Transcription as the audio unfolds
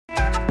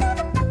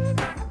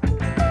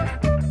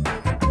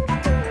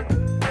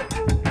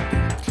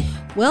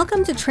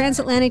Welcome to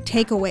Transatlantic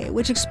Takeaway,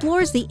 which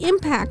explores the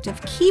impact of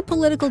key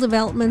political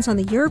developments on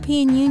the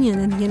European Union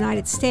and the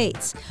United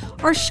States.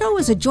 Our show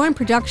is a joint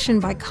production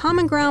by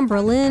Common Ground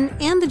Berlin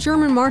and the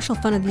German Marshall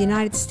Fund of the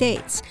United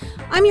States.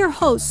 I'm your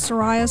host,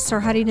 Soraya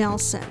Sarhaddi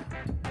Nelson.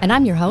 And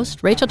I'm your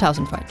host, Rachel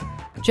Tausendfreund.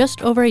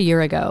 Just over a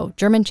year ago,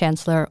 German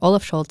Chancellor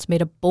Olaf Scholz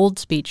made a bold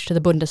speech to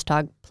the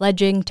Bundestag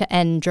pledging to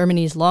end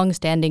Germany's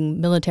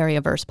long-standing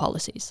military-averse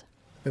policies.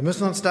 We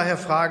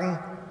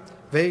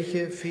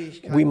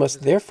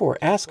must therefore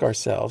ask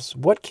ourselves,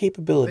 what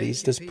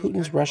capabilities does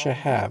Putin's Russia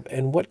have,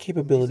 and what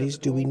capabilities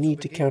do we need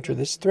to counter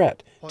this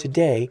threat,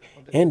 today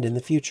and in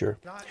the future?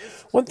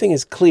 One thing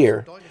is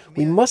clear.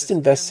 We must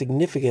invest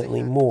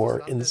significantly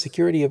more in the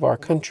security of our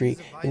country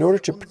in order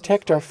to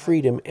protect our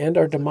freedom and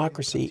our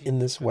democracy in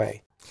this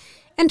way.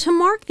 And to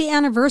mark the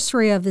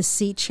anniversary of this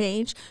sea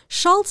change,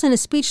 Scholz, in a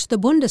speech to the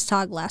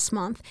Bundestag last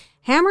month,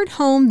 hammered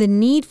home the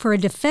need for a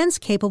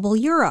defense-capable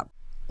Europe.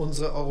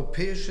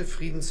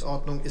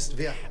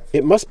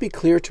 It must be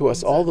clear to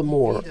us all the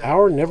more,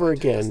 our never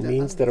again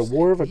means that a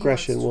war of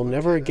aggression will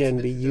never again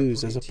be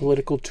used as a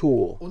political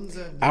tool.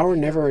 Our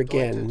never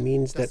again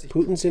means that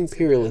Putin's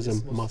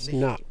imperialism must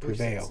not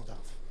prevail.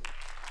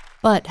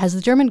 But has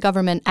the German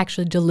government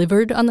actually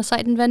delivered on the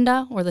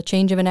Zeitenwende, or the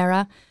change of an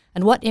era?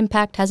 And what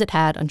impact has it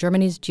had on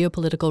Germany's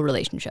geopolitical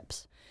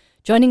relationships?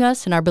 Joining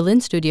us in our Berlin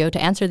studio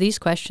to answer these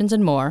questions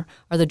and more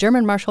are the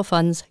German Marshall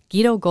Fund's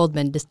Guido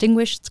Goldman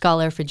Distinguished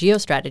Scholar for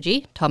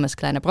Geostrategy, Thomas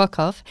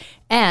Kleine-Brockhoff,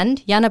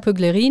 and Jana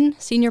Puglierin,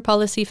 Senior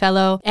Policy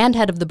Fellow and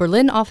Head of the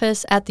Berlin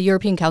office at the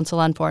European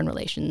Council on Foreign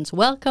Relations.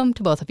 Welcome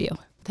to both of you.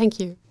 Thank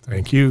you.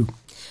 Thank you.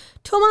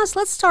 Thomas,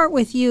 let's start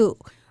with you.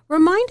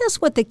 Remind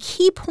us what the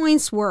key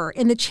points were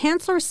in the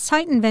Chancellor's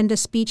Zeitenwende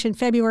speech in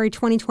February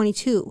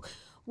 2022.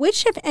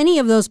 Which, if any,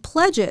 of those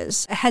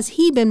pledges has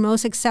he been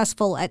most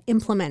successful at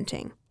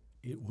implementing?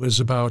 It was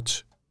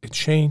about a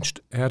changed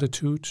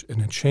attitude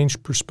and a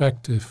changed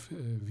perspective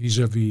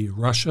vis-a-vis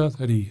Russia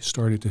that he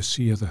started to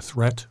see as a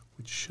threat,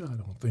 which I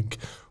don't think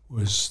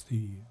was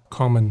the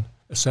common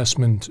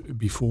assessment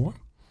before.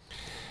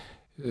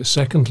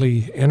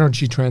 Secondly,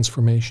 energy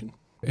transformation.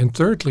 And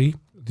thirdly,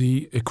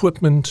 the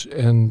equipment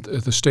and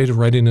the state of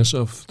readiness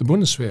of the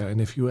Bundeswehr. And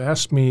if you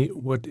ask me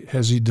what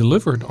has he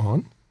delivered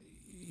on,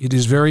 it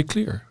is very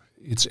clear.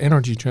 It's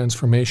energy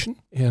transformation,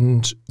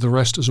 and the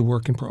rest is a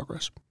work in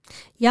progress.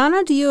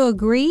 Jana, do you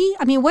agree?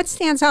 I mean, what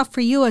stands out for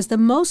you as the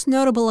most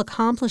notable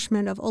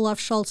accomplishment of Olaf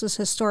Scholz's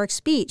historic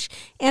speech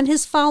and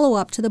his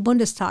follow-up to the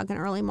Bundestag in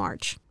early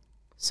March?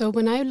 So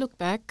when I look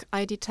back,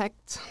 I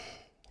detect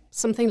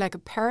something like a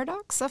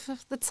paradox of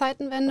the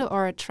Zeitenwende,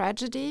 or a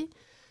tragedy,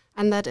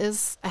 and that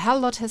is a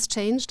hell lot has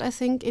changed, I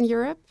think, in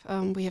Europe.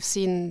 We have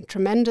seen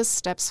tremendous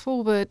steps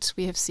forward.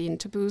 We have seen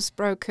taboos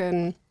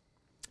broken.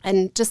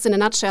 And just in a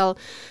nutshell,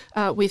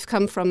 we've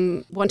come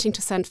from wanting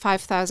to send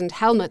 5,000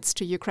 helmets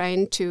to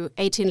Ukraine to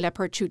 18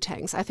 Leopard 2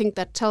 tanks. I think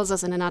that tells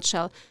us in a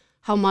nutshell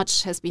how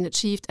much has been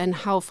achieved and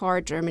how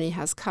far Germany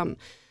has come.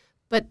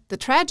 But the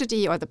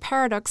tragedy or the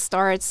paradox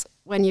starts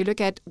when you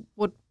look at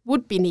what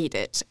would be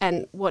needed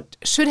and what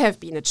should have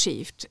been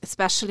achieved,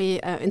 especially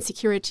in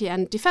security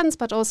and defense,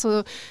 but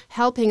also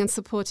helping and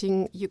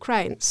supporting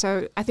Ukraine.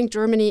 So I think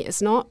Germany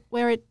is not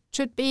where it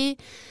should be.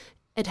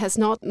 It has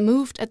not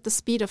moved at the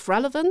speed of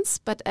relevance,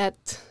 but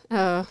at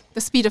the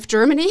speed of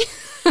Germany.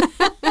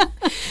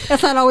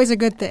 That's not always a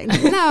good thing.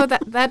 No,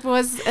 that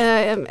was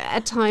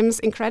at times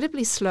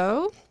incredibly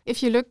slow.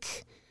 If you look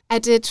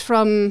at it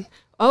from,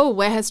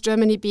 where has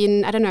Germany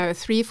been,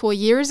 3-4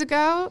 years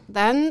ago,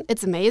 then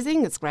it's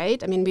amazing, it's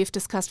great. I mean, we've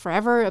discussed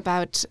forever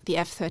about the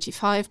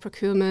F-35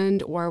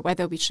 procurement or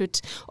whether we should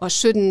or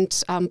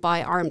shouldn't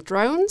buy armed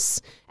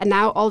drones. And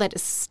now all that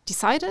is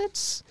decided.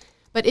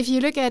 But if you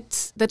look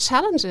at the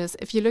challenges,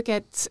 if you look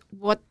at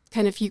what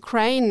kind of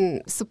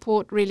Ukraine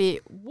support really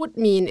would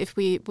mean if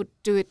we would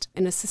do it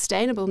in a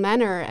sustainable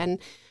manner, and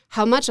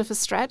how much of a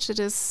stretch it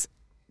is,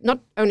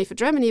 not only for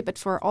Germany, but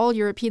for all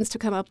Europeans to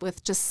come up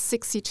with just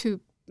 62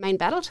 main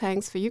battle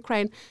tanks for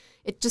Ukraine,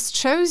 it just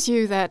shows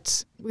you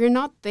that we're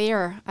not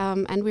there.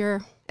 And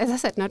we're, as I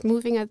said, not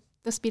moving at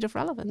the speed of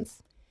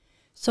relevance.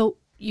 So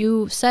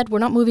you said we're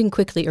not moving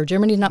quickly, or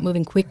Germany's not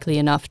moving quickly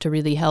enough to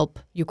really help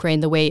Ukraine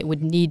the way it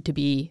would need to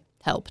be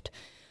helped.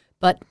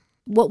 But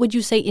what would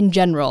you say in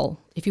general,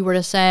 if you were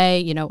to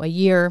say, a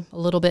year, a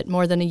little bit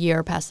more than a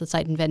year past the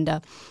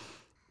Zeitenwende,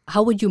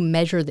 how would you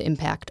measure the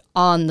impact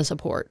on the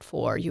support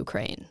for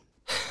Ukraine?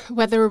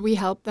 Whether we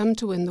help them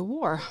to win the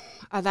war.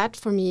 That,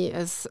 for me,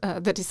 is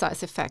the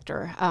decisive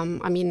factor.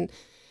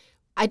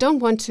 I don't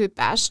want to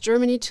bash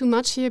Germany too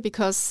much here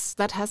because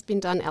that has been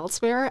done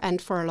elsewhere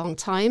and for a long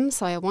time.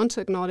 So I want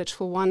to acknowledge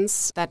for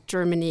once that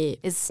Germany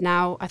is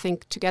now, I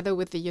think, together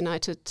with the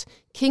United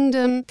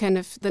Kingdom, kind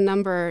of the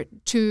number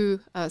 2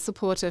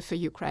 supporter for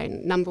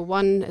Ukraine. Number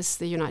 1 is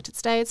the United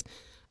States.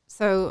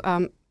 So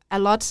a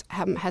lot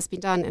has been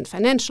done in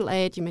financial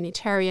aid,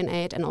 humanitarian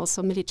aid, and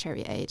also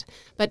military aid.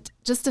 But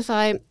just if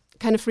I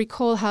kind of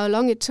recall how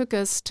long it took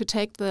us to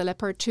take the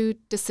Leopard 2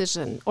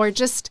 decision, or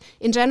just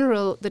in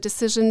general, the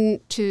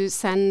decision to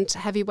send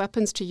heavy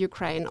weapons to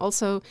Ukraine.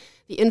 Also,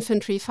 the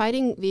infantry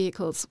fighting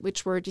vehicles,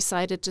 which were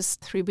decided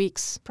just 3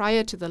 weeks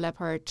prior to the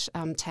Leopard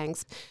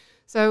tanks.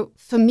 So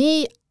for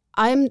me,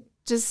 I'm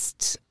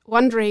just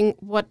wondering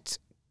what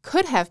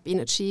could have been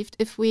achieved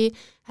if we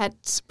had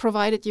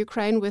provided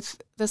Ukraine with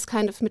this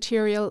kind of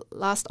material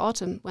last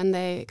autumn when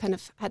they kind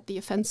of had the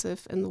offensive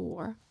in the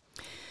war.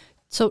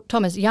 So,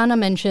 Thomas, Jana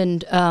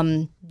mentioned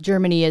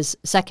Germany is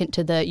second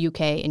to the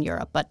UK in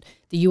Europe, but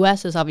the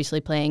US is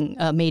obviously playing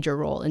a major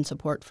role in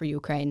support for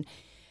Ukraine.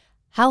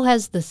 How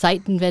has the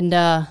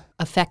Zeitenwende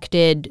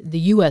affected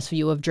the US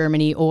view of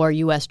Germany or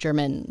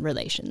US-German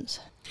relations?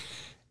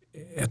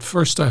 At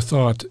first I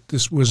thought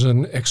this was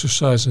an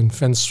exercise in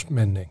fence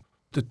mending.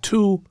 The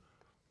two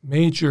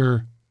major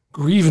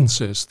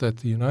grievances that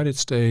the United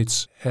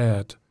States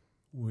had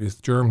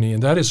with Germany,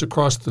 and that is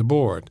across the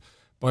board,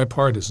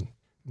 bipartisan,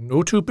 no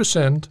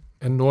 2%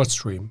 and Nord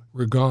Stream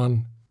were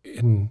gone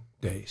in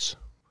days.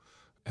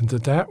 And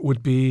that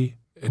would be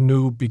a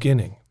new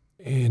beginning.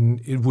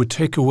 And it would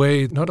take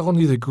away not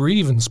only the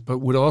grievance, but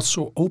would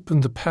also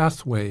open the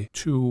pathway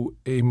to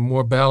a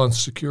more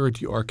balanced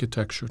security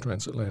architecture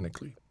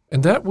transatlantically.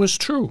 And that was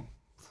true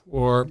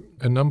for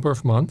a number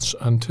of months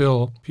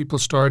until people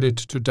started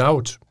to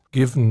doubt,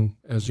 given,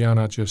 as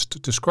Jana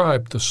just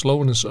described, the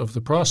slowness of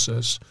the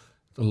process,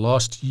 the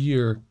lost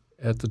year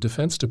at the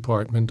Defense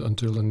Department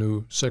until a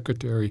new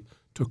secretary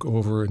took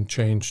over and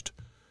changed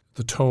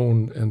the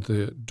tone and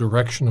the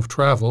direction of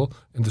travel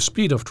and the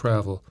speed of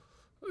travel,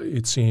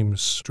 it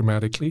seems,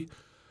 dramatically.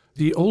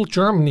 The old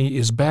Germany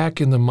is back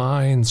in the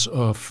minds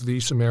of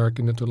these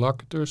American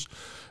interlocutors,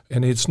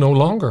 and it's no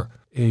longer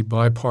a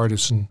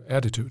bipartisan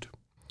attitude.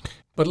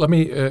 But let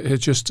me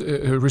just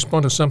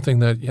respond to something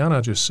that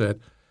Jana just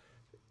said.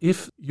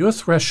 If your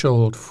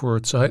threshold for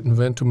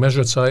Zeitenwende, to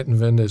measure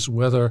Zeitenwende, is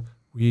whether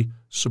we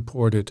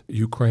supported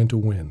Ukraine to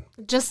win.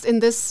 Just in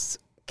this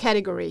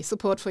category,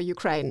 support for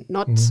Ukraine,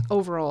 not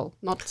overall,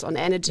 not on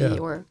energy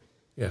or...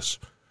 Yes,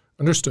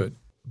 understood.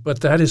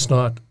 But that is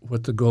not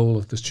what the goal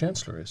of this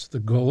chancellor is. The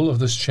goal of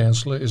this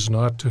chancellor is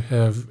not to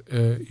have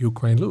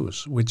Ukraine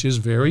lose, which is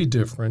very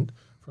different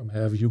from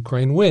have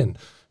Ukraine win.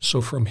 So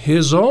from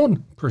his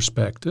own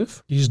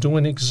perspective, he's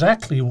doing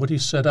exactly what he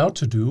set out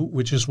to do,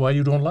 which is why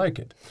you don't like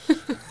it.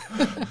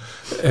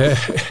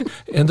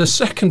 And the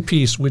second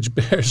piece, which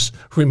bears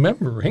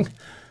remembering,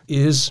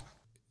 is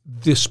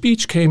the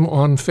speech came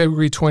on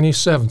February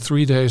 27th,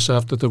 3 days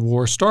after the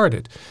war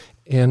started.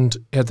 And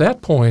at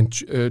that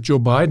point, Joe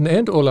Biden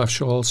and Olaf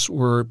Scholz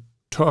were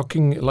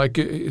talking like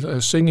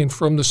singing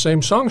from the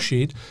same song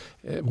sheet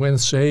when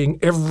saying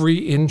every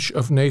inch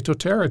of NATO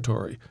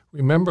territory.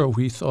 Remember,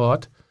 we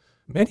thought,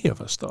 many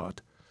of us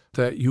thought,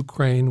 that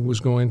Ukraine was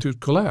going to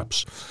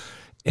collapse.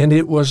 And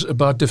it was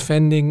about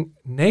defending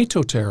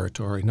NATO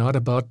territory, not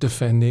about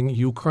defending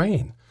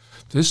Ukraine.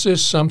 This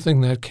is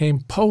something that came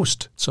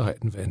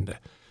post-Zeitenwende.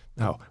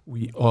 Now,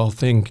 we all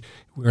think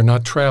we're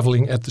not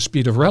traveling at the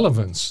speed of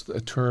relevance,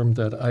 a term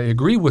that I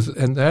agree with,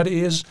 and that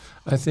is,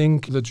 I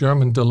think, the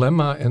German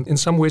dilemma and in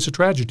some ways a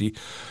tragedy.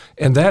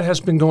 And that has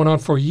been going on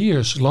for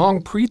years,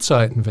 long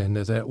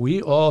pre-Zeitenwende, that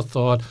we all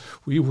thought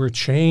we were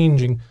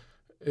changing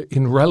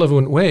in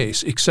relevant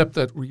ways, except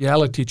that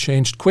reality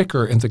changed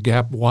quicker and the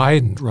gap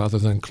widened rather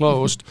than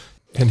closed.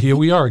 And here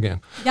we are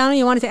again. Jana,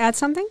 you wanted to add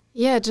something?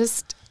 Yeah,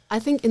 just I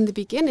think in the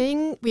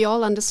beginning, we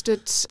all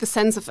understood the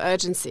sense of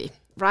urgency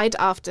right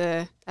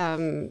after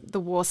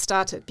the war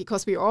started,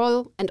 because we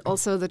all, and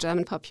also the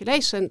German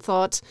population,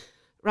 thought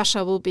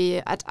Russia will be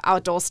at our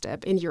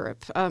doorstep in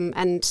Europe,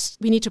 and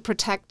we need to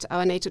protect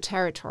our NATO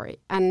territory.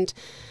 And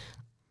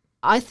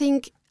I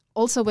think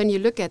also when you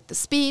look at the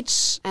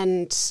speech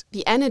and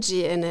the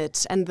energy in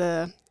it and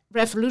the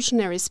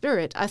revolutionary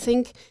spirit, I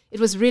think it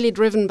was really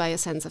driven by a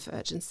sense of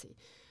urgency.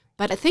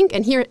 But I think,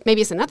 and here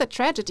maybe it's another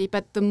tragedy,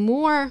 but the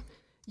more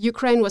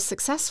Ukraine was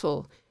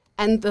successful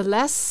and the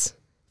less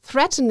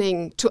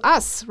threatening to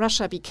us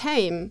Russia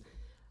became,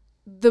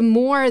 the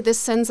more this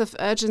sense of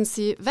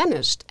urgency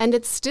vanished. And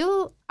it's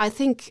still, I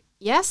think,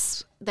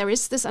 yes, there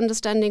is this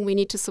understanding we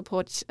need to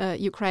support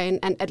Ukraine,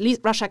 and at least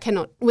Russia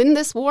cannot win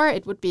this war.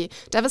 It would be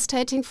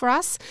devastating for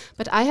us.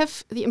 But I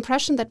have the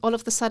impression that all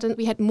of a sudden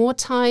we had more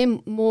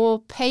time,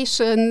 more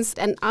patience,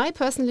 and I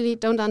personally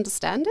don't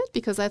understand it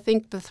because I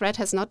think the threat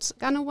has not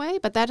gone away.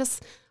 But that is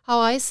how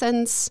I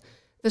sense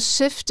the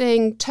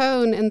shifting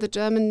tone in the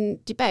German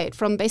debate,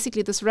 from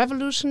basically this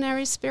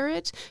revolutionary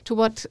spirit to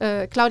what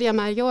Claudia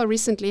Major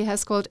recently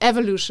has called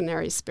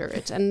evolutionary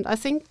spirit. And I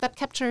think that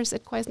captures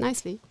it quite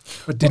nicely.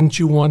 But didn't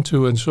you want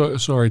to, and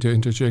sorry to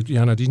interject,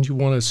 Jana, didn't you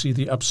want to see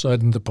the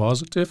upside and the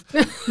positive?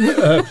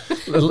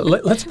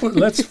 Let's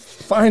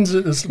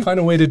find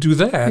a way to do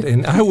that.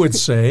 And I would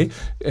say,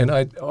 and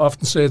I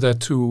often say that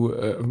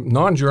to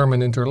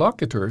non-German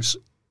interlocutors,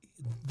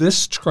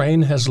 this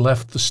train has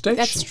left the station.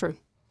 That's true.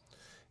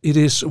 It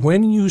is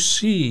when you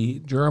see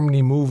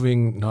Germany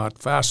moving not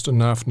fast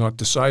enough, not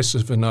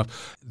decisive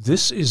enough.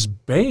 This is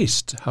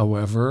based,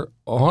 however,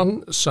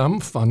 on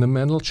some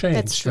fundamental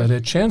change. That a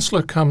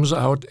chancellor comes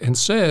out and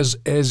says,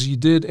 as he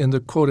did in the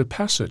quoted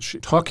passage,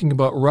 talking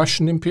about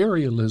Russian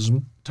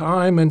imperialism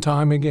time and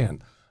time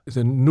again.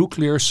 The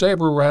nuclear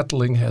saber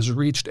rattling has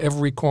reached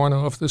every corner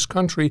of this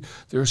country.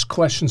 There's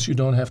questions you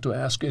don't have to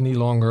ask any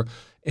longer.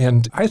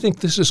 And I think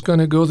this is going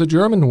to go the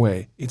German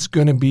way. It's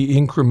going to be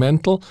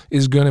incremental,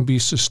 it's going to be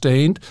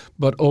sustained,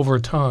 but over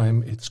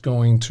time it's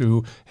going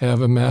to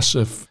have a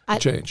massive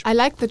change. I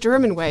like the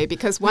German way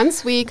because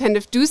once we kind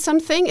of do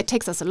something, it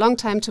takes us a long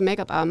time to make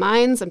up our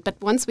minds.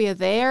 But once we are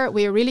there,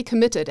 we are really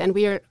committed, and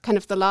we are kind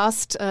of the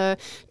last to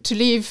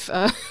leave,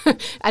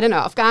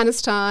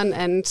 Afghanistan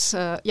and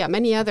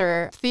many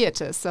other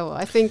theaters. So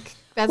I think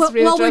that's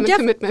real German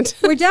commitment.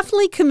 We're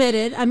definitely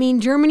committed. I mean,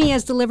 Germany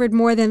has delivered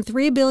more than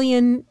 $3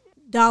 billion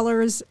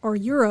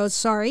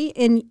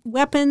in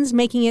weapons,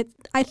 making it,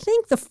 I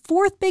think, the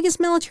fourth biggest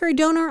military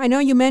donor. I know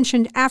you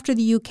mentioned after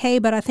the UK,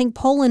 but I think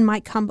Poland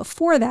might come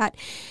before that.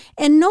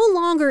 And no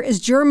longer is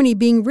Germany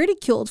being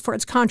ridiculed for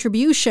its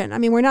contribution. I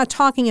mean, we're not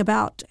talking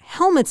about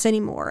helmets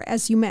anymore,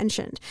 as you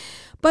mentioned.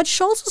 But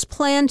Scholz's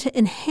plan to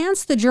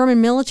enhance the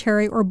German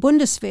military, or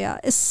Bundeswehr,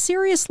 is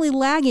seriously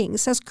lagging,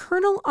 says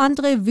Colonel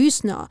Andre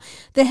Wüstner,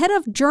 the head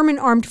of German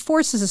Armed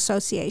Forces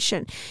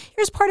Association.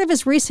 Here's part of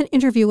his recent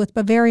interview with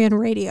Bavarian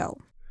Radio.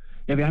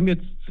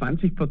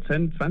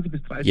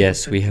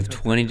 Yes, we have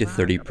 20 to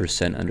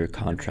 30% under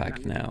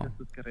contract now,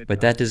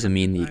 but that doesn't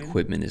mean the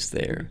equipment is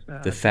there.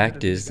 The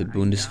fact is the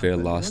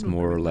Bundeswehr lost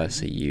more or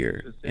less a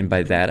year, and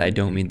by that I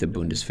don't mean the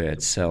Bundeswehr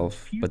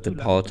itself, but the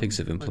politics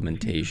of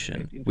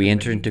implementation. We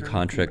entered into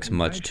contracts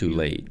much too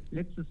late.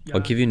 I'll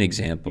give you an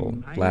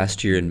example.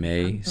 Last year in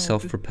May,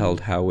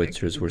 self-propelled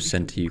howitzers were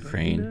sent to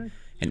Ukraine,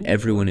 and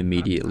everyone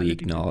immediately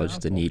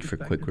acknowledged the need for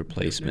quick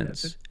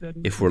replacements.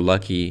 If we're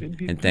lucky,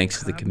 and thanks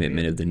to the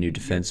commitment of the new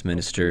defense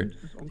minister,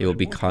 they will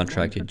be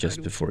contracted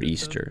just before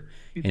Easter,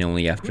 and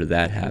only after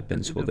that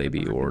happens will they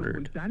be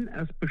ordered.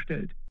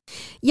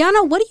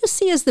 Jana, what do you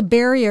see as the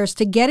barriers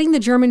to getting the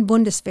German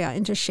Bundeswehr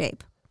into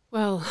shape?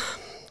 Well,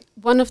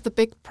 one of the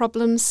big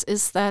problems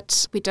is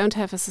that we don't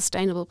have a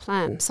sustainable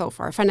plan so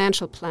far, a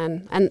financial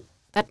plan. And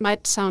that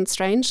might sound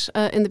strange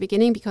in the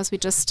beginning because we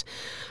just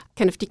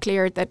kind of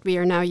declared that we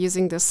are now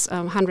using this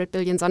 100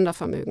 billion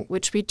Sondervermögen,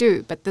 which we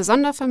do. But the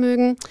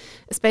Sondervermögen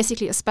is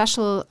basically a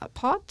special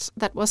pot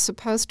that was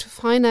supposed to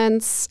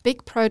finance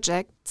big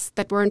projects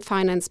that weren't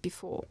financed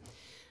before.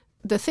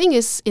 The thing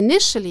is,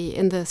 initially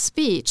in the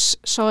speech,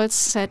 Scholz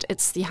said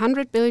it's the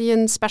 100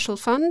 billion special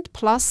fund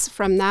plus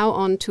from now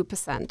on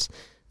 2%.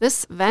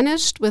 This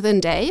vanished within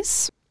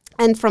days.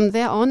 And from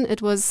there on,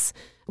 it was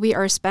we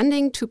are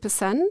spending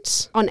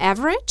 2% on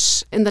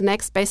average in the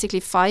next basically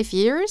 5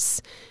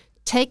 years,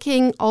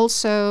 taking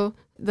also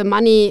the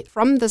money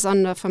from the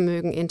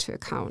Sondervermögen into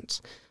account.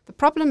 The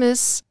problem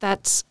is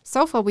that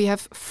so far we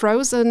have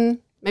frozen,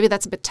 maybe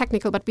that's a bit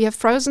technical, but we have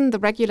frozen the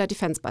regular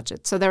defense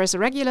budget. So there is a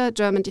regular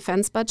German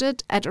defense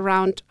budget at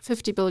around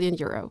 50 billion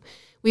euro.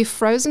 We've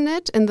frozen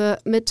it in the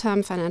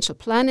midterm financial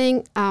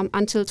planning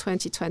until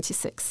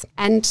 2026.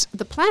 And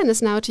the plan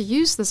is now to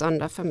use the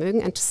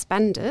Sondervermögen and to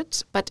spend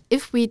it. But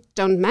if we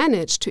don't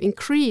manage to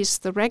increase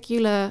the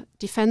regular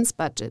defense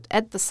budget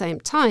at the same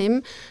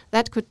time,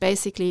 that could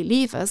basically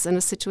leave us in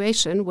a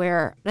situation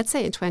where, let's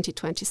say in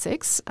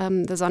 2026,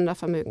 the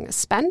Sondervermögen is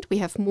spent. We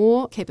have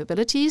more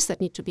capabilities that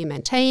need to be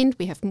maintained.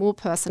 We have more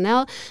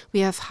personnel.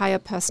 We have higher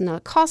personnel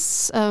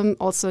costs,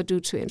 also due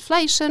to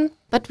inflation.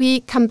 But we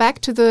come back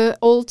to the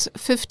old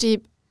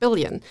 50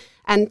 billion,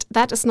 and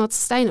that is not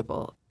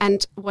sustainable.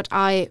 And what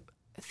I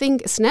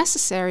think is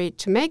necessary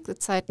to make the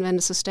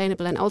Zeitenwende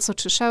sustainable and also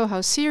to show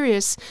how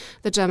serious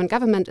the German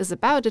government is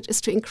about it is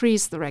to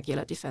increase the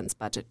regular defense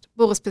budget.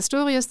 Boris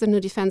Pistorius, the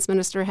new defense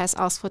minister, has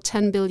asked for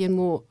 10 billion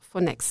more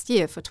for next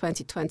year, for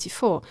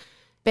 2024.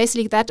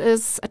 Basically, that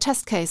is a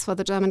test case for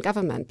the German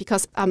government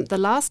because the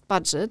last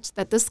budget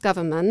that this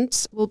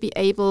government will be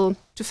able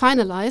to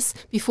finalize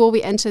before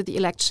we enter the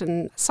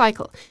election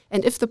cycle.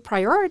 And if the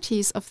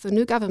priorities of the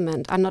new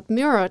government are not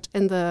mirrored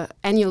in the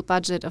annual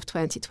budget of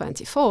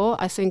 2024,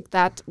 I think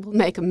that will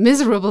make a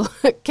miserable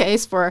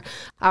case for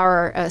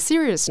our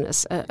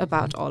seriousness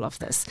about all of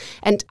this.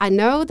 And I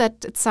know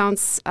that it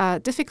sounds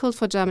difficult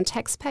for German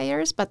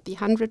taxpayers, but the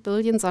 100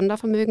 billion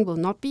Sondervermögen will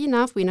not be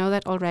enough. We know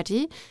that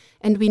already.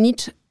 And we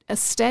need a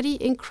steady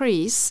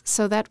increase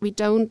so that we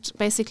don't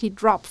basically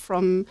drop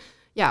from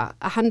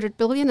 100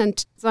 billion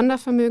and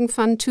Sondervermögen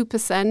fund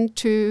 2%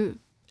 to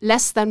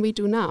less than we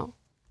do now.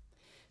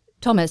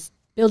 Thomas,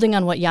 building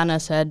on what Jana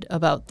said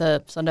about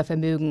the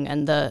Sondervermögen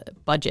and the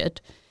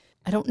budget,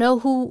 I don't know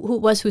who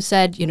it was who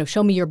said,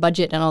 show me your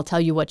budget and I'll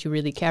tell you what you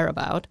really care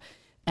about.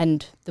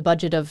 And the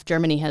budget of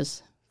Germany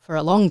has for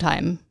a long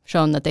time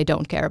shown that they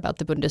don't care about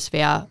the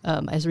Bundeswehr.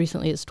 As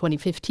recently as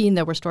 2015,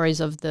 there were stories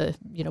of the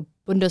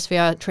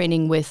Bundeswehr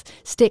training with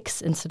sticks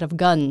instead of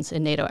guns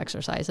in NATO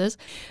exercises.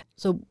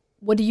 So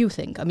what do you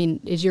think? I mean,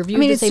 is your view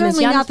the same as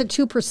Jana's? It's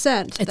certainly not the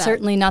 2%. It's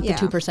certainly not the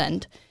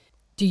 2%.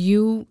 Do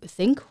you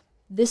think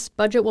this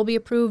budget will be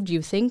approved? Do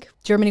you think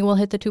Germany will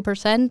hit the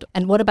 2%?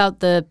 And what about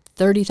the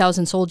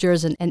 30,000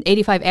 soldiers and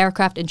 85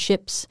 aircraft and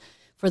ships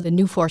for the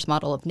new force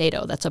model of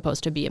NATO that's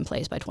supposed to be in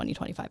place by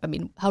 2025? I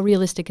mean, how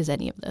realistic is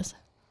any of this?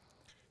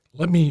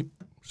 Let me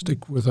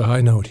stick with a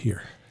high note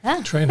here.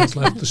 The train has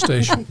left the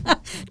station.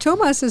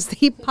 Thomas is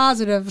the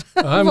positive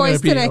I'm voice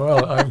today.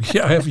 Well,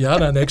 I have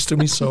Jana next to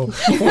me, so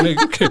I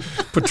want to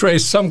portray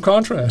some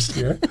contrast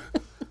here.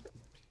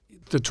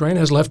 The train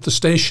has left the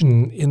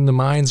station in the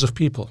minds of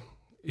people.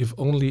 If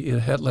only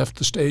it had left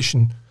the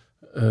station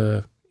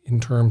in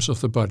terms of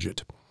the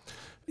budget.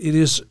 It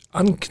is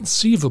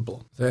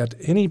inconceivable that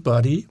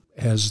anybody,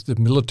 as the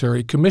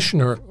military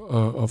commissioner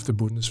of the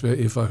Bundeswehr,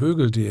 Eva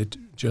Högel, did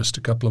just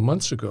a couple of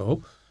months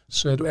ago,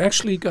 said,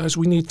 actually, guys,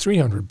 we need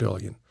 300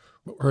 billion.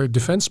 Or a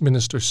defense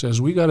minister says,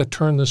 we got to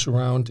turn this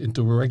around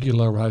into a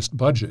regularized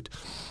budget.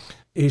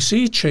 A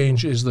sea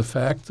change is the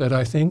fact that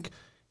I think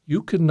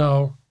you can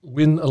now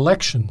win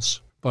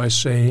elections by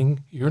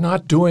saying you're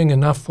not doing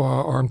enough for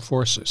our armed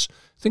forces.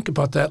 Think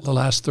about that the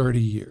last 30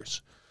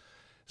 years.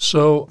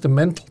 So the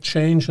mental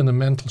change and the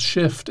mental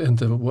shift and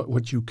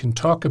what you can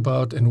talk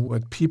about and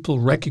what people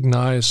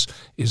recognize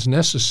is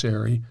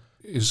necessary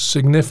is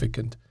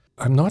significant.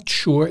 I'm not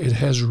sure it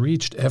has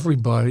reached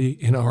everybody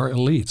in our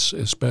elites,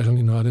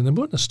 especially not in the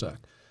Bundestag.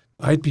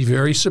 I'd be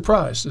very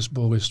surprised if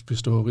Boris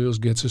Pistorius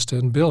gets his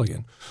 10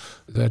 billion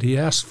that he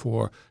asked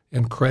for,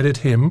 and credit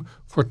him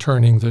for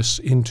turning this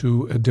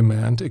into a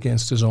demand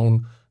against his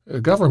own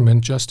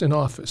government just in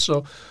office.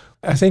 So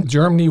I think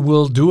Germany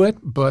will do it,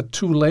 but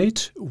too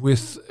late,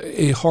 with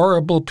a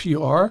horrible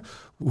PR,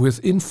 with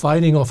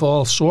infighting of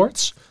all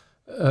sorts,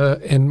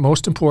 and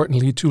most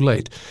importantly, too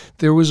late.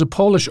 There was a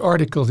Polish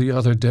article the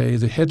other day,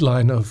 the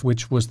headline of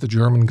which was the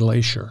German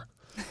glacier.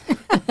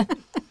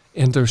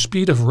 And their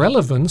speed of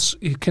relevance,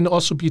 it can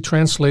also be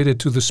translated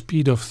to the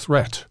speed of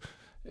threat.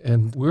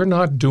 And we're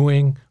not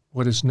doing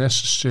what is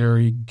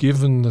necessary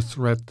given the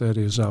threat that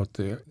is out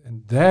there.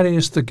 And that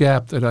is the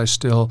gap that I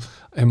still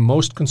am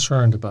most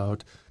concerned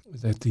about,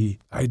 that the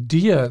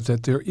idea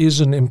that there is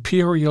an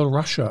imperial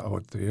Russia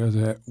out there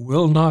that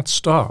will not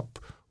stop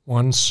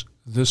once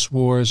this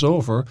war is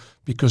over,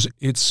 because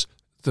it's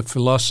the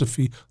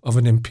philosophy of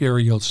an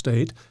imperial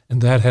state,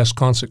 and that has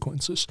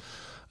consequences.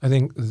 I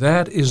think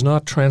that is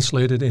not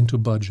translated into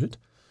budget,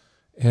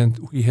 and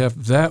we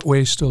have that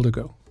way still to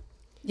go.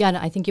 Jana,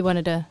 I think you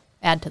wanted to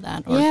add to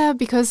that. Or? Yeah,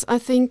 because I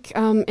think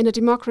in a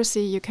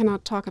democracy you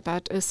cannot talk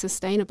about a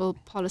sustainable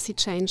policy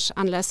change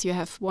unless you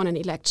have won an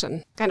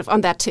election, kind of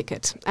on that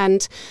ticket.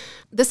 And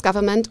this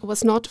government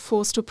was not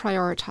forced to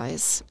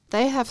prioritize.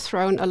 They have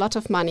thrown a lot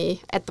of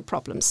money at the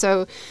problem.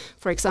 So,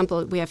 for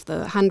example, we have the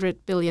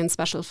 100 billion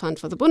special fund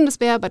for the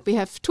Bundeswehr, but we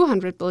have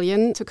 200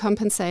 billion to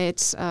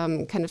compensate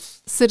kind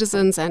of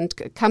citizens and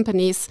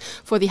companies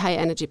for the high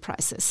energy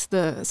prices,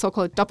 the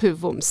so-called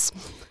Doppelwumms.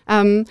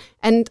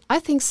 And I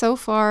think so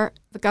far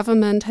the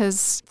government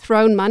has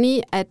thrown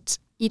money at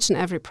each and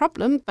every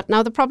problem, but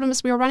now the problem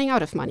is we are running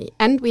out of money.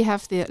 And we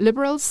have the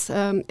liberals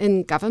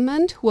in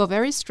government who are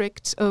very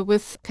strict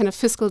with kind of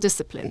fiscal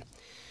discipline.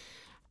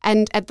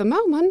 And at the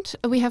moment,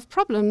 we have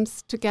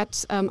problems to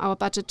get our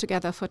budget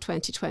together for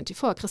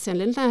 2024. Christian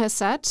Lindner has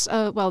said,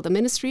 well, the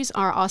ministries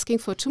are asking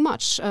for too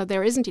much.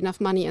 There isn't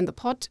enough money in the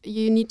pot.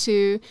 You need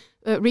to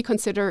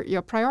reconsider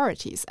your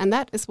priorities. And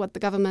that is what the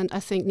government, I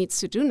think, needs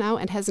to do now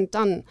and hasn't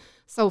done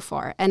so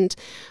far. And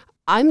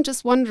I'm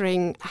just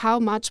wondering how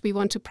much we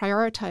want to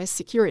prioritize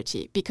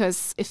security,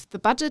 because if the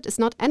budget is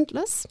not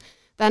endless,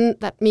 then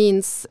that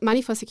means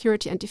money for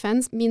security and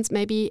defense means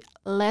maybe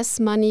less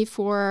money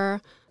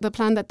for the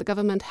plan that the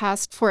government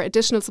has for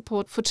additional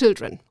support for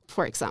children,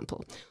 for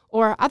example,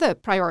 or other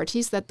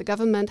priorities that the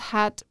government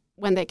had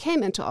when they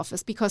came into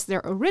office, because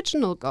their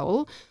original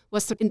goal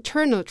was the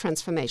internal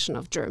transformation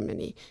of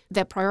Germany.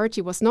 Their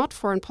priority was not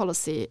foreign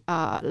policy,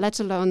 let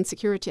alone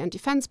security and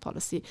defense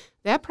policy.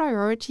 Their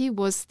priority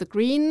was the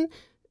green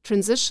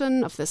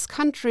transition of this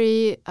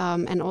country,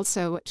 and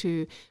also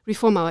to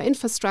reform our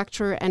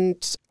infrastructure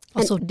and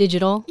also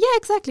digital. Yeah,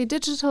 exactly.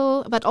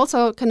 Digital, but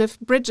also kind of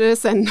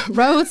bridges and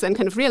roads and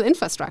kind of real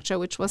infrastructure,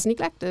 which was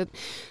neglected.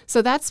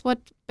 So that's what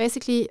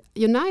basically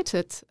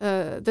united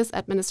this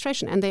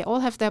administration. And they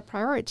all have their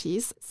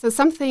priorities. So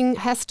something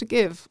has to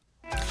give.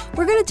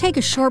 We're going to take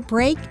a short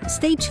break.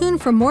 Stay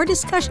tuned for more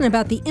discussion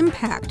about the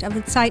impact of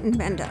the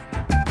Zeitenwende.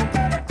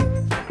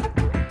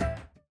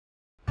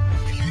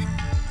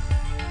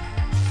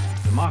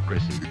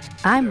 Democracy.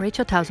 I'm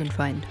Rachel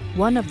Tausendfreund,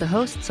 one of the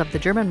hosts of the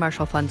German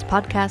Marshall Fund's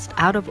podcast,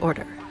 Out of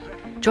Order.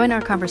 Join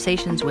our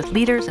conversations with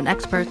leaders and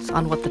experts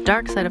on what the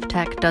dark side of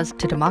tech does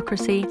to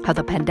democracy, how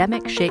the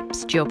pandemic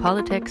shapes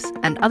geopolitics,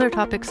 and other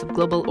topics of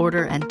global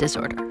order and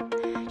disorder.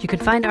 You can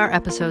find our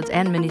episodes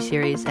and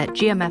miniseries at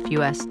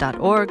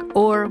gmfus.org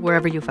or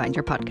wherever you find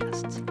your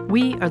podcasts.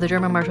 We are the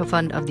German Marshall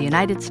Fund of the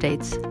United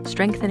States,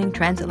 strengthening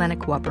transatlantic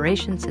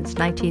cooperation since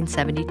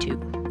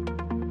 1972.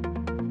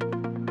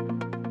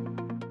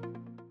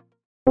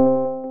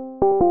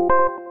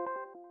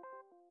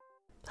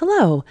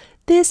 Hello,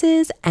 This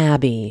is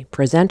Abby,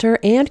 presenter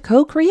and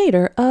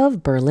co-creator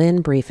of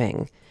Berlin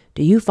Briefing.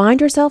 Do you find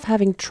yourself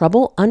having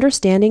trouble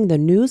understanding the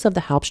news of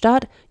the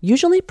Hauptstadt,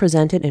 usually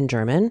presented in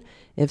German?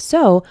 If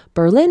so,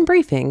 Berlin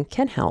Briefing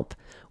can help.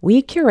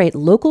 We curate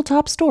local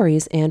top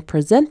stories and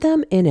present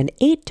them in an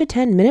 8 to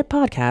 10 minute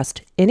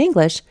podcast in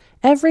English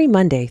every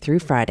Monday through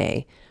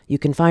Friday. You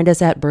can find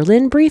us at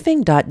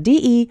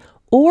berlinbriefing.de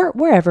or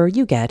wherever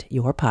you get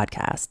your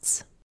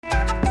podcasts.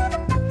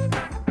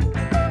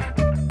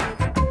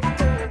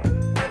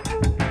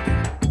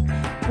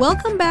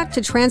 Welcome back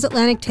to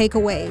Transatlantic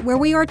Takeaway, where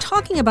we are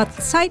talking about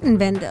the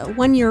Zeitenwende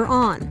 1 year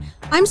on.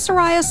 I'm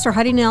Soraya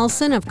Sarhaddi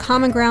Nelson of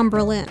Common Ground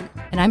Berlin.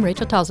 And I'm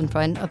Rachel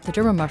Tausendfreund of the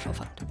German Marshall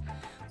Fund.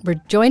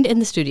 We're joined in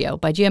the studio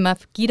by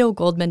GMF Guido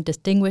Goldman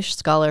Distinguished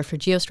Scholar for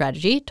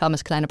Geostrategy,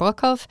 Thomas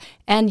Kleine-Brockhoff,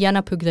 and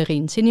Jana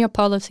Puglierin, Senior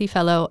Policy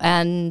Fellow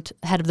and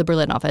Head of the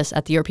Berlin Office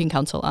at the European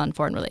Council on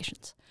Foreign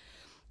Relations.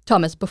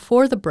 Thomas,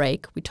 before the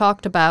break, we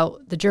talked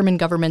about the German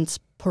government's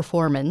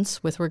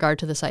performance with regard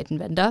to the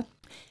Zeitenwende.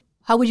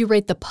 How would you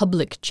rate the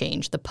public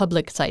change, the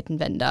public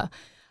Zeitenwende?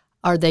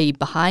 Are they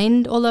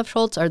behind Olaf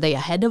Scholz? Are they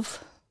ahead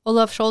of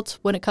Olaf Scholz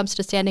when it comes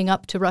to standing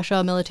up to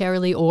Russia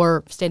militarily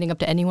or standing up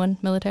to anyone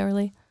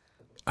militarily?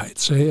 I'd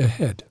say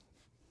ahead,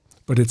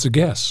 but it's a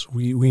guess.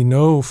 We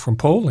know from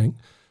polling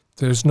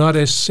there's not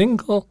a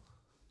single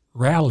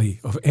rally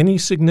of any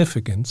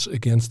significance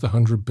against the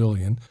 100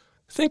 billion.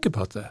 Think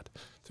about that.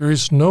 There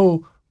is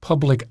no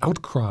public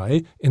outcry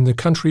in the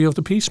country of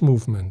the peace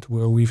movement,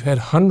 where we've had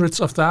hundreds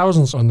of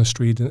thousands on the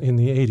street in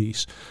the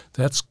 80s.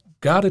 That's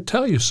got to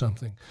tell you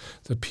something.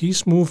 The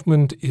peace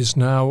movement is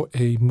now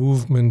a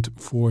movement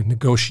for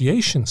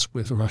negotiations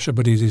with Russia,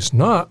 but it is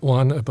not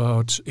one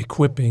about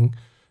equipping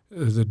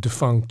the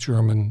defunct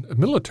German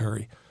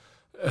military.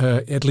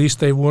 At least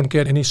they won't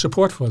get any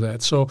support for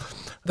that. So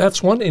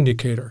that's one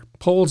indicator.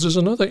 Polls is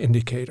another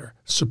indicator.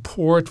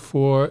 Support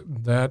for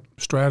that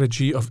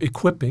strategy of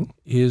equipping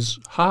is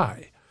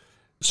high.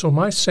 So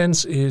my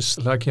sense is,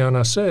 like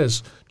Jana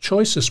says,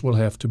 choices will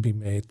have to be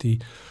made.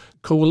 The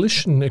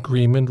coalition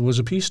agreement was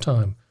a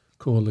peacetime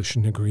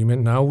coalition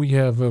agreement. Now we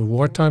have a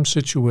wartime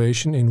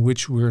situation in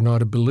which we're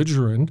not a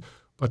belligerent,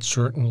 but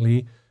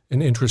certainly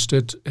an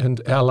interested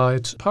and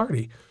allied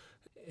party.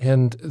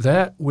 And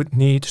that would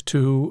need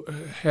to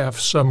have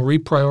some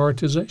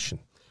reprioritization.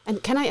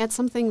 And can I add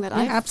something that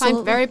I absolutely.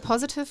 find very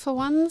positive for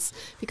once?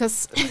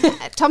 Because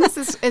Thomas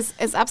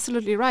is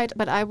absolutely right,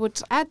 but I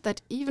would add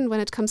that even when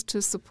it comes to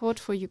support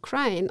for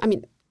Ukraine, I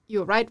mean,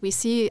 you're right, we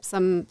see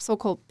some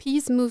so-called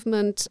peace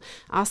movement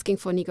asking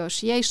for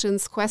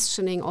negotiations,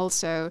 questioning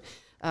also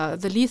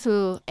the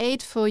lethal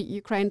aid for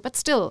Ukraine. But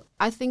still,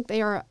 I think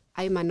they are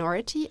a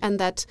minority, and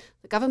that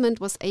the government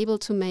was able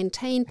to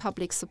maintain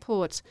public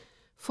support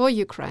for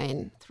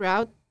Ukraine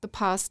throughout the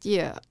past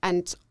year.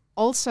 And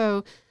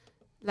also,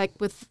 like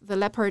with the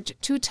Leopard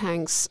 2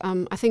 tanks,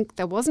 I think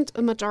there wasn't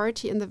a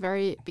majority in the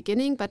very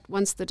beginning, but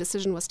once the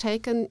decision was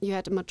taken, you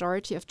had a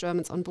majority of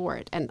Germans on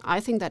board. And I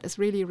think that is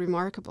really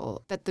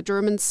remarkable, that the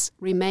Germans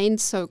remained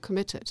so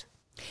committed.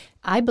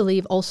 I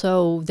believe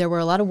also there were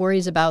a lot of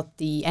worries about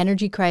the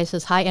energy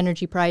crisis, high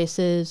energy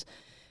prices,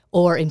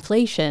 or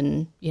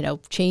inflation,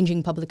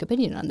 changing public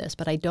opinion on this.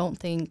 But I don't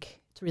think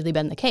it's really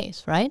been the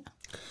case, right?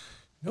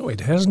 No, it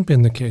hasn't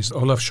been the case.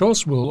 Olaf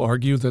Scholz will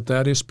argue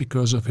that is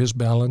because of his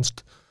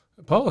balanced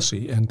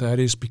policy, and that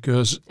is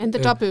because... And the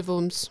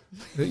Doppelwumms.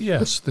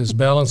 Yes, this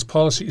balanced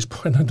policy is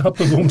part of the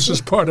Doppelwumms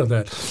is part of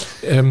that.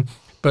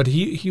 But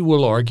he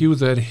will argue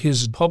that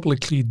his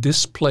publicly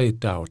displayed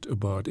doubt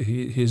about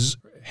his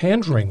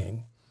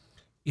hand-wringing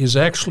is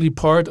actually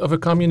part of a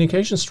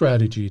communication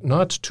strategy,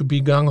 not to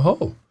be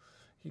gung-ho.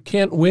 You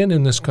can't win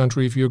in this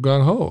country if you're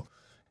gung-ho.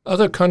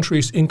 Other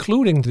countries,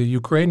 including the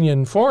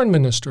Ukrainian foreign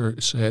minister,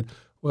 said,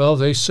 well,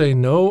 they say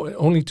no,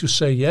 only to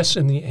say yes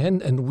in the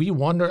end, and we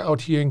wonder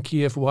out here in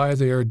Kiev why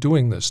they are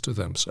doing this to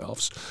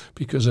themselves,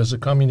 because as a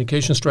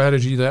communication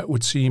strategy, that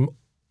would seem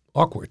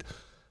awkward.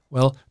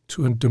 Well,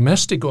 to a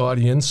domestic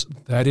audience,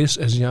 that is,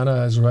 as Jana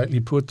has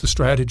rightly put, the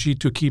strategy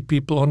to keep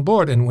people on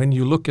board. And when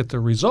you look at the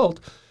result,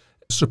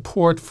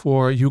 support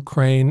for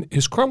Ukraine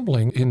is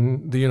crumbling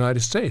in the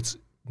United States.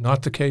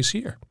 Not the case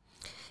here.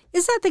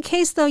 Is that the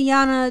case, though,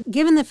 Jana,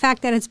 given the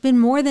fact that it's been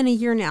more than a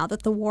year now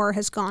that the war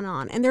has gone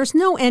on and there's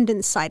no end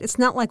in sight? It's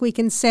not like we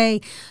can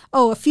say,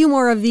 a few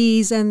more of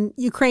these and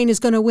Ukraine is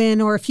going to win,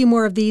 or a few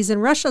more of these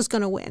and Russia's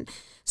going to win.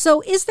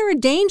 So is there a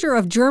danger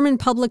of German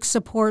public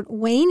support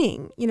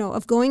waning,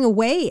 of going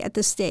away at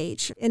this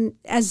stage? And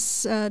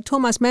as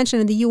Thomas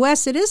mentioned, in the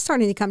U.S., it is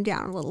starting to come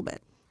down a little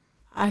bit.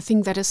 I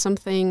think that is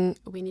something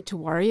we need to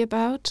worry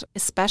about,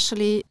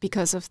 especially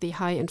because of the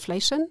high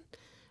inflation.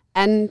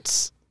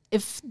 And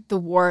if the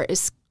war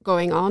is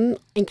going on,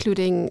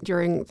 including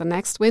during the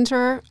next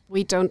winter,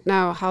 we don't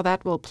know how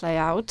that will play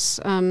out.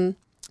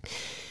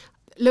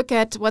 Look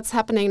at what's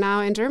happening now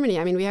in Germany.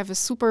 I mean, we have a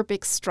super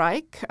big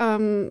strike,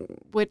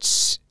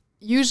 which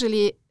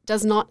usually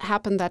does not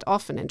happen that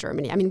often in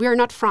Germany. I mean, we are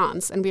not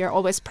France, and we are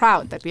always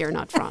proud that we are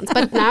not France.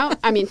 But now,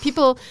 I mean,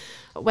 people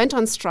went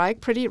on strike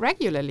pretty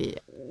regularly,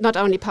 not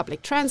only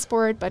public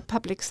transport, but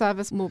public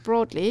service more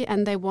broadly, and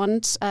they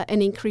want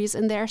an increase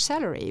in their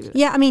salary.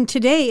 Yeah, I mean,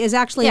 today is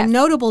actually a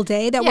notable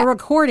day that we're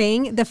recording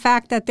the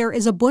fact that there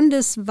is a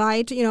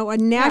Bundesweit, a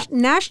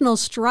national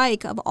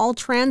strike of all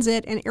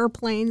transit and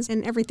airplanes and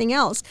everything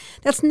else.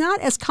 That's not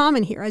as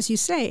common here, as you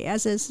say,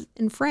 as is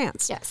in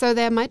France. Yeah, so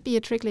there might be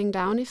a trickling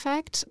down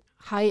effect.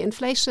 High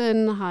inflation,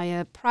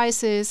 higher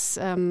prices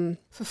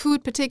for food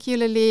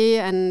particularly,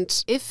 and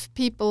if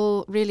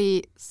people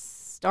really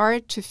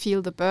start to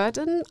feel the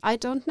burden, I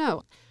don't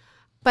know.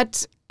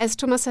 But as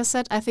Thomas has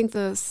said, I think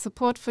the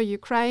support for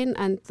Ukraine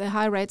and the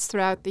high rates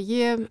throughout the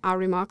year are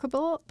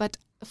remarkable, but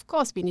of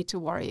course we need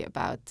to worry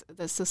about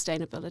the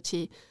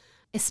sustainability.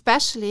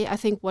 Especially, I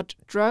think what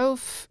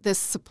drove this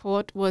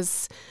support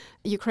was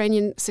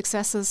Ukrainian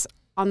successes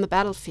on the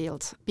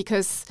battlefield,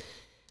 because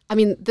I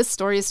mean, this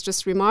story is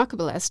just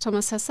remarkable, as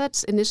Thomas has said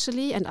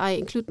initially, and I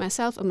include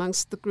myself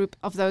amongst the group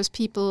of those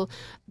people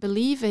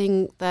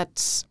believing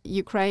that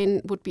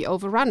Ukraine would be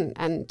overrun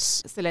and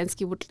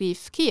Zelensky would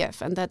leave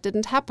Kiev, and that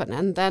didn't happen.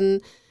 And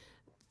then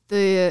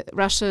the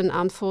Russian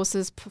armed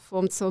forces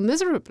performed so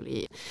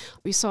miserably.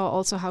 We saw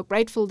also how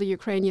grateful the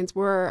Ukrainians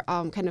were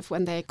kind of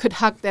when they could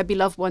hug their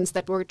beloved ones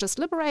that were just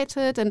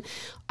liberated. And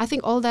I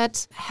think all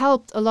that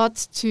helped a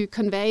lot to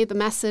convey the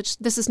message,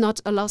 this is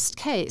not a lost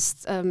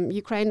case.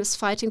 Ukraine is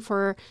fighting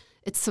for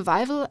its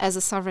survival as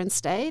a sovereign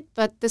state,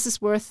 but this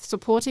is worth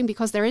supporting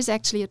because there is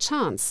actually a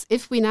chance.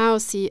 If we now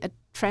see a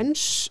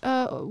trench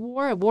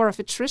war, a war of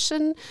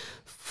attrition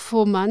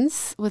for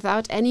months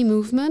without any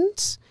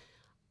movement,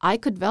 I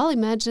could well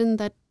imagine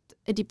that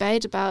a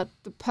debate about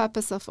the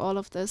purpose of all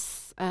of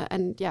this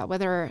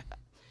whether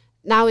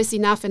now is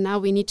enough and now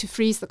we need to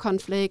freeze the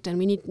conflict and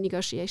we need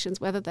negotiations,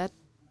 whether that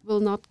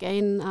will not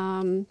gain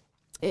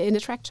in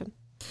attraction.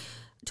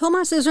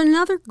 Thomas, there's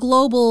another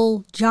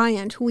global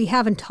giant who we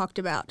haven't talked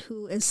about,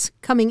 who is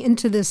coming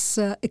into this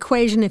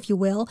equation, if you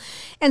will.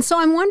 And so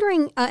I'm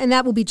wondering, and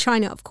that will be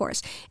China, of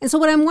course. And so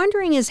what I'm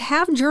wondering is,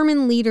 have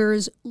German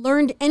leaders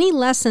learned any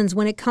lessons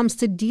when it comes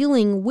to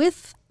dealing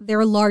with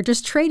their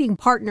largest trading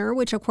partner,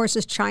 which of course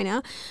is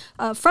China,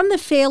 from the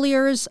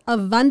failures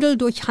of Wandel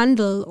durch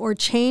Handel, or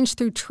change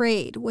through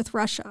trade, with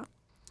Russia?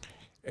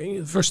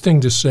 The first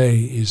thing to say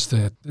is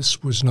that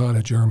this was not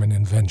a German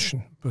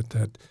invention, but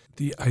that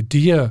the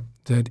idea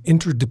that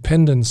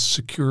interdependence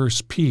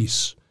secures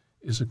peace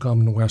is a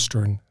common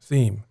Western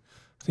theme.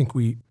 I think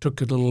we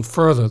took it a little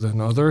further than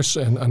others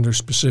and under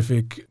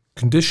specific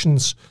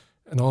conditions,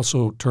 and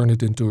also turned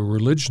it into a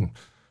religion.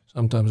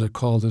 Sometimes I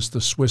call this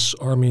the Swiss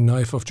Army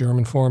knife of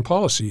German foreign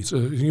policy. It's a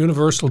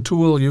universal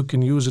tool. You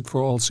can use it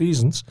for all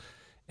seasons,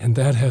 and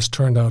that has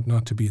turned out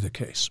not to be the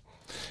case.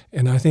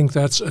 And I think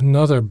that's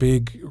another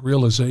big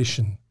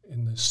realization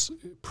in this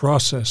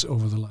process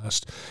over the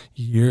last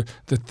year,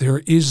 that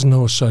there is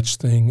no such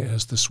thing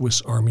as the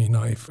Swiss Army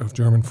knife of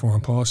German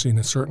foreign policy, and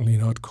it's certainly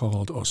not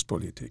called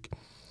Ostpolitik.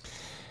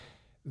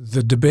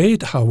 The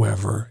debate,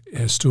 however,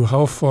 as to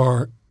how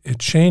far a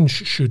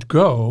change should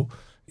go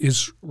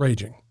is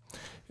raging.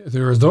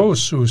 There are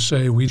those who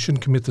say we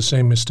shouldn't commit the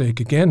same mistake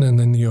again, and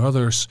then the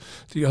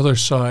other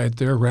side,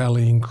 their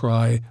rallying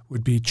cry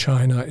would be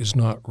China is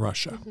not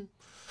Russia. Mm-hmm.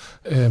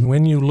 And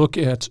when you look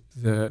at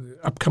the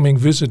upcoming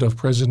visit of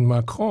President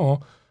Macron,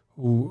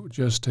 who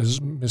just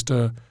has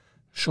Mr.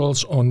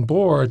 Scholz on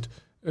board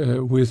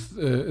with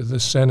the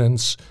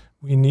sentence,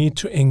 we need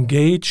to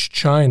engage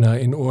China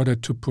in order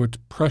to put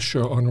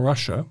pressure on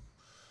Russia,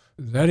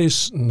 that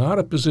is not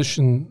a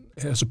position,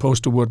 as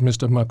opposed to what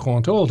Mr.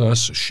 Macron told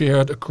us,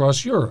 shared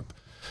across Europe.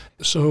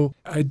 So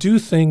I do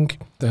think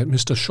that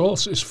Mr.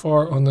 Scholz is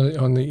far on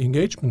the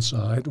engagement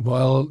side,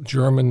 while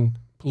German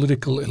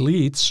political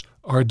elites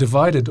are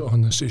divided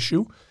on this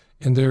issue,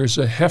 and there is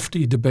a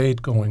hefty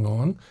debate going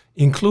on,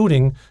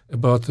 including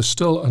about the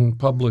still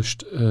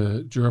unpublished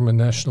German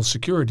national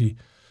security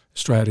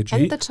strategy.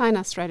 And the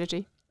China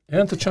strategy.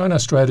 And the China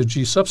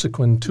strategy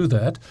subsequent to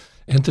that.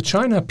 And the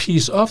China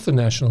piece of the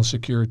national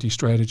security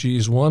strategy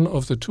is one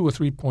of the 2 or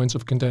 3 points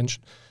of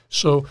contention.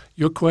 So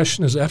your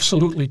question is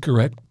absolutely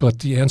correct, but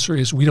the answer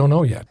is we don't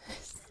know yet.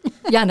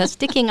 Jana,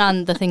 sticking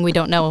on the thing we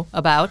don't know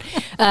about,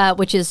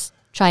 which is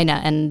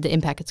China and the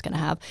impact it's going to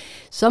have.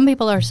 Some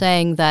people are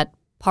saying that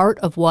part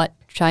of what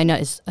China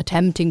is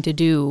attempting to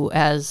do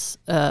as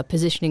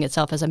positioning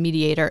itself as a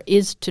mediator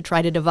is to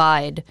try to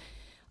divide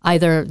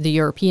either the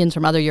Europeans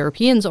from other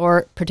Europeans,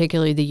 or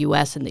particularly the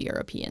U.S. and the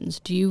Europeans.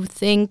 Do you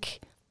think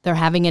they're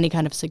having any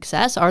kind of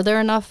success? Are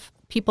there enough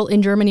people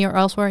in Germany or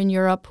elsewhere in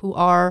Europe who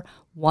are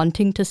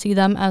wanting to see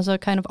them as a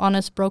kind of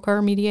honest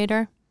broker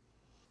mediator?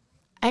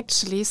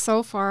 Actually,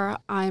 so far,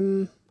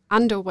 I'm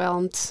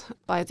underwhelmed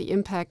by the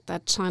impact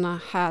that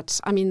China had.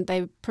 I mean,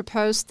 they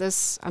proposed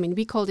this,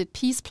 we called it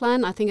peace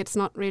plan. I think it's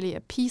not really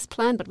a peace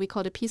plan, but we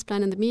called it peace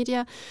plan in the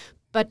media.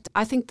 But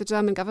I think the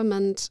German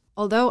government,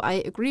 although I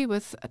agree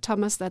with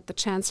Thomas that the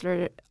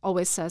Chancellor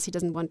always says he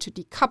doesn't want to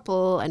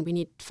decouple and we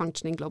need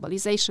functioning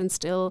globalization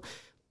still,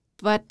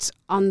 But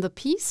on the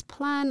peace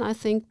plan, I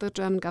think the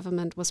German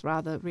government was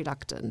rather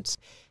reluctant.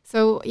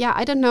 So, yeah,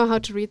 I don't know how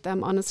to read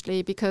them,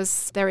 honestly,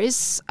 because there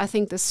is, I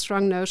think, this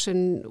strong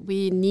notion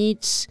we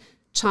need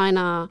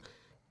China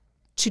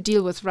to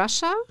deal with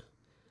Russia.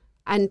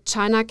 And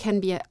China can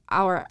be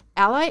our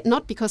ally,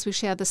 not because we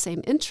share the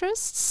same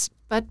interests,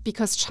 but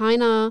because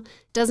China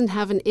doesn't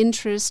have an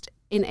interest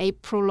in a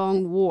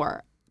prolonged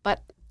war.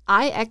 But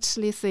I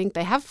actually think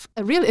they have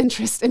a real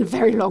interest in a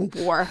very long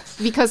war.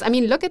 Because, I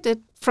mean, look at it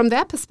from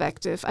their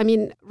perspective. I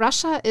mean,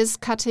 Russia is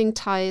cutting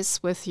ties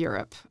with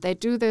Europe. They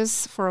do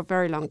this for a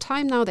very long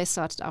time now. They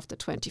started after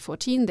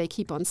 2014. They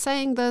keep on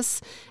saying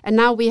this. And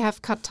now we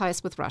have cut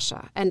ties with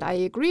Russia. And I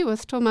agree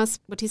with Thomas,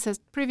 what he said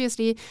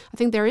previously. I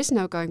think there is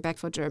no going back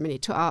for Germany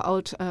to our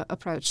old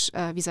approach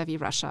vis-à-vis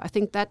Russia. I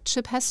think that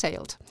ship has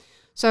sailed.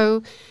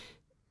 So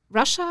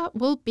Russia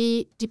will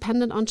be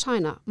dependent on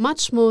China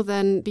much more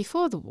than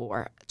before the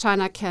war.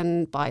 China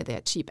can buy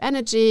their cheap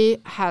energy,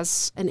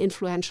 has an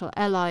influential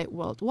ally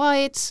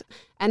worldwide,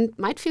 and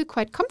might feel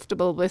quite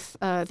comfortable with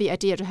the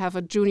idea to have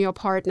a junior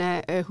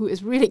partner who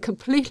is really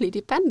completely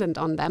dependent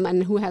on them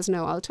and who has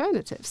no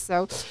alternatives.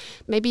 So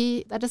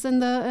maybe that is in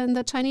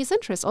the Chinese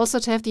interest. Also,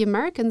 to have the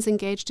Americans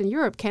engaged in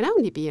Europe can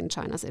only be in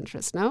China's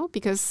interest, no?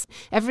 Because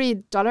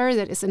every dollar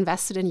that is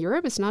invested in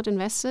Europe is not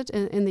invested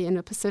in the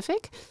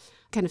Indo-Pacific.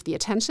 Kind of the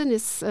attention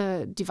is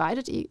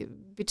divided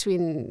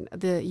between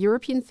the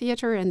European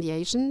theater and the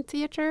Asian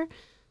theater.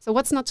 So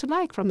what's not to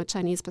like from a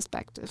Chinese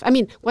perspective? I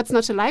mean, what's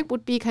not to like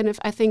would be kind of,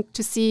 I think,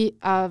 to see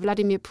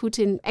Vladimir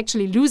Putin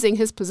actually losing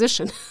his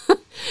position.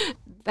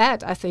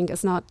 That, I think,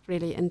 is not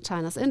really in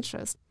China's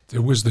interest.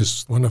 There was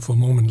this wonderful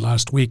moment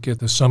last week at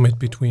the summit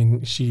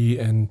between Xi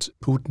and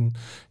Putin,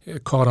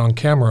 caught on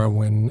camera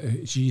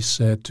when Xi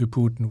said to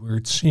Putin,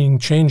 "We're seeing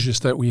changes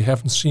that we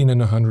haven't seen in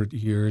 100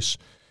 years.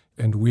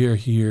 And we're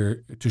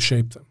here to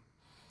shape them."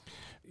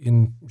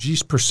 In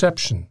Xi's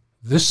perception,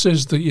 this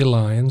is the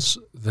alliance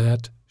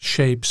that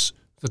shapes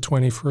the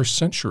 21st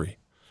century.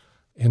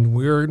 And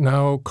we're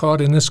now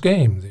caught in this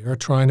game. They are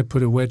trying to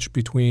put a wedge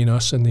between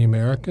us and the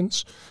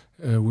Americans.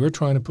 We're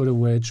trying to put a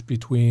wedge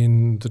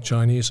between the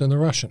Chinese and the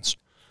Russians.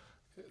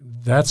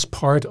 That's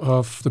part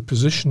of the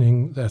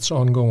positioning that's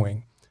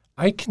ongoing.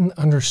 I can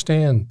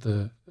understand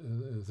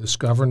this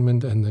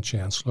government and the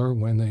Chancellor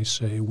when they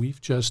say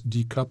we've just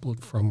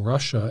decoupled from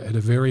Russia at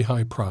a very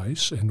high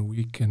price, and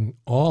we can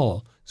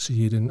all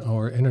see it in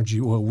our energy,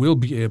 or will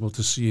be able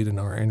to see it in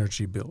our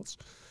energy bills.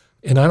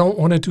 And I don't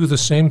want to do the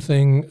same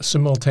thing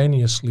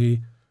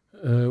simultaneously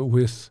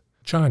with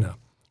China.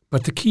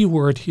 But the key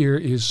word here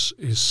is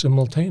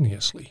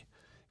simultaneously.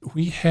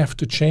 We have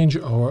to change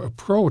our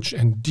approach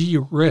and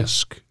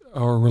de-risk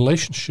our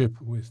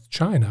relationship with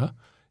China,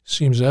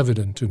 seems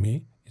evident to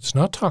me. It's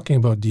not talking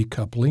about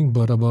decoupling,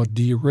 but about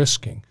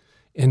de-risking.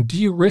 And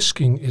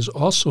de-risking is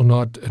also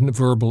not a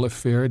verbal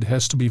affair. It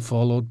has to be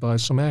followed by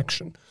some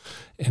action.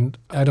 And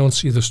I don't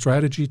see the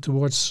strategy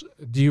towards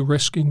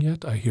de-risking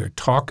yet. I hear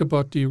talk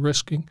about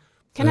de-risking.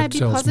 Can I be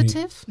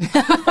positive?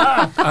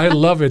 I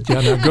love it,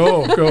 Jana.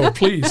 Go,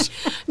 please.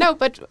 No,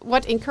 but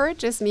what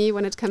encourages me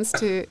when it comes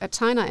to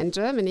China and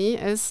Germany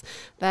is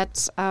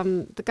that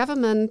the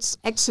government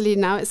actually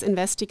now is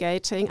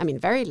investigating, I mean,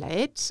 very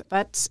late,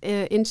 but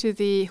into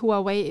the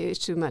Huawei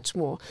issue much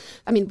more.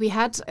 I mean, we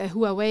had a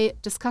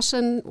Huawei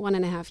discussion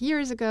 1.5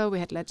 years ago. We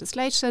had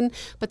legislation,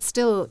 but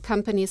still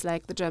companies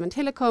like the German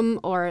Telekom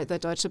or the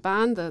Deutsche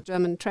Bahn, the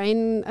German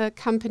train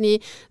company,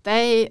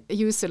 they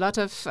use a lot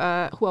of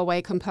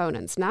Huawei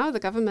components. Now the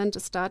government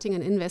is starting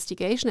an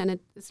investigation and it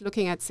is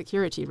looking at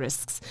security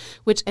risks,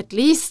 which at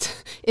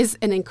least is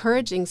an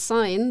encouraging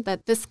sign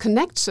that this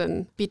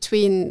connection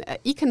between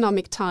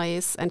economic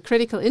ties and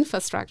critical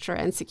infrastructure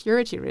and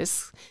security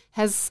risks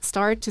has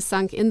started to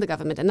sink in the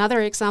government. Another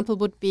example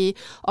would be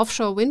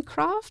offshore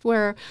windcraft,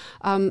 where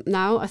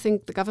now I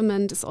think the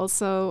government is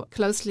also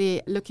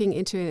closely looking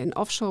into an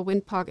offshore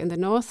wind park in the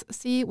North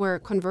Sea, where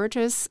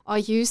converters are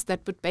used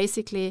that would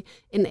basically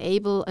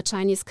enable a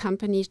Chinese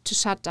company to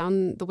shut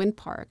down the wind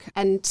park.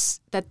 And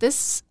that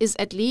this is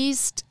at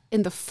least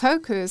in the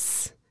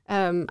focus,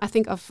 I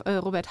think, of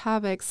Robert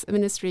Habeck's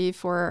Ministry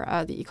for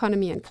the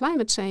Economy and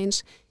Climate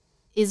Change,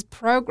 is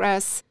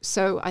progress.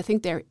 So I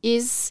think there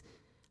is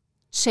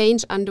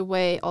change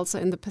underway also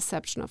in the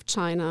perception of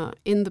China,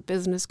 in the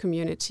business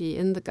community,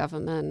 in the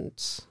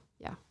government.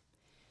 Yeah.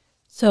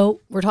 So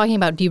we're talking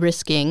about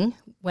de-risking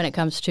when it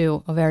comes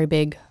to a very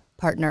big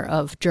partner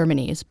of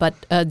Germany's, but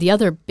the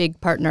other big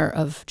partner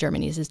of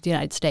Germany's is the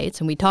United States.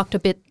 And we talked a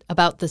bit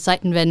about the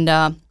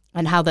Zeitenwende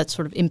and how that's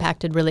sort of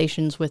impacted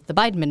relations with the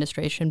Biden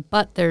administration.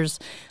 But there's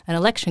an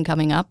election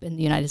coming up in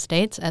the United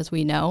States, as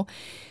we know.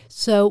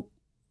 So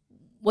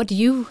what do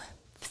you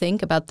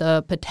think about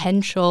the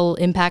potential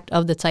impact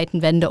of the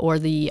Zeitenwende, or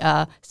the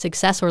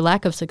success or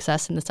lack of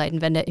success in the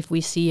Zeitenwende, if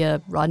we see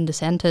a Ron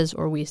DeSantis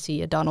or we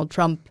see a Donald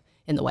Trump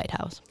in the White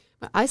House?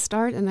 I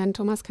start and then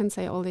Thomas can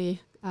say all the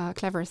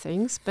clever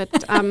things. But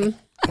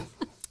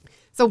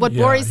So what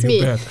worries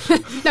me,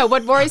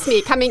 what worries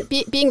me,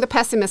 being the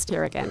pessimist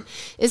here again,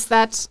 is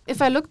that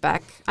if I look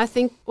back, I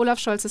think Olaf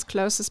Scholz's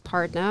closest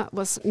partner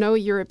was no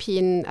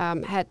European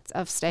head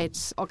of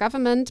state or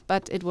government,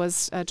 but it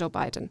was Joe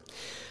Biden.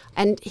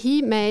 And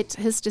he made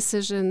his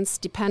decisions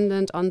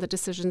dependent on the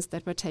decisions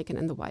that were taken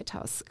in the White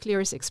House.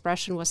 Clearest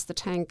expression was the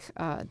tank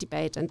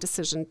debate and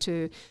decision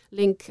to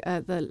link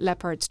the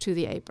Leopards to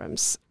the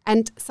Abrams.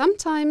 And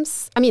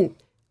sometimes,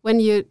 when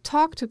you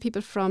talk to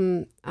people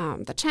from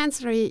the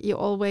Chancellery, you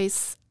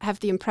always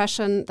have the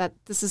impression that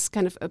this is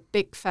kind of a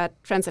big, fat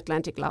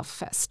transatlantic love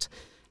fest.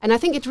 And I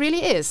think it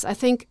really is. I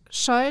think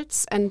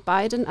Scholz and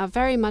Biden are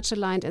very much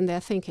aligned in their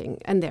thinking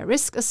and their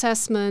risk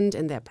assessment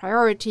and their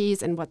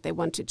priorities and what they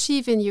want to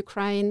achieve in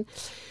Ukraine.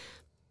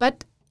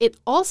 But it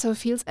also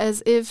feels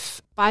as if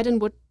Biden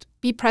would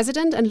be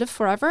president and live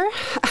forever.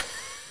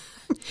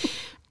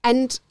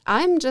 And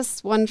I'm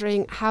just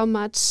wondering how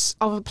much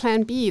of a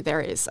plan B there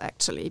is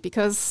actually,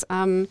 because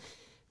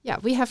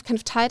we have kind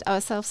of tied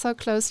ourselves so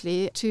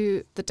closely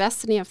to the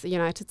destiny of the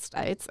United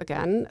States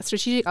again.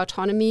 Strategic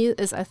autonomy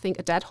is, I think,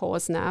 a dead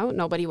horse now.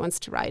 Nobody wants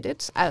to ride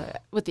it,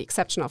 with the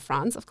exception of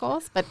France, of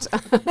course. But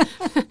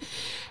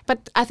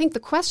but I think the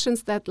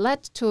questions that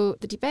led to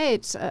the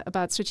debate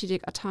about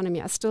strategic autonomy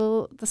are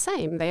still the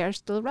same. They are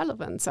still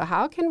relevant. So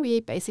how can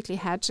we basically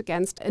hedge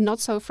against a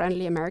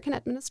not-so-friendly American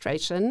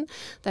administration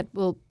that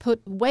will put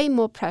way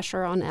more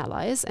pressure on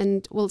allies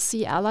and will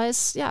see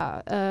allies,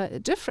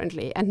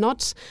 differently and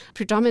not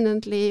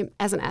predominantly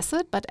as an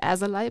asset, but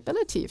as a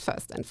liability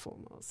first and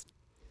foremost.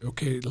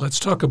 Okay, let's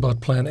talk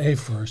about Plan A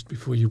first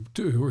before you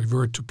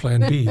revert to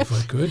Plan B, if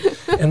I could.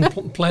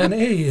 And Plan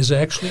A is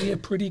actually a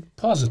pretty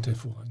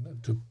positive one,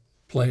 to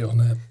play on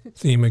that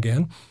theme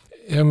again.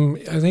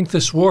 I think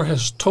this war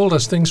has told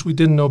us things we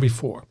didn't know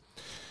before.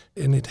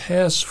 And it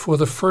has, for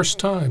the first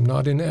time,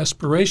 not in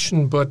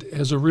aspiration, but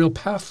as a real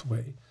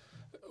pathway,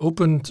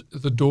 opened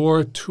the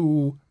door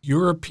to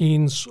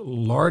Europeans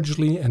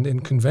largely and in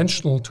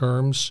conventional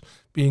terms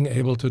being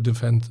able to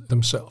defend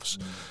themselves.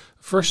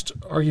 First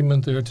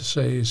argument there to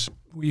say is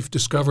we've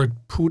discovered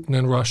Putin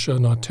and Russia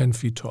not 10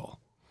 feet tall.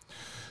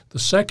 The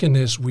second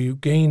is we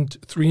gained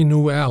 3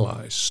 new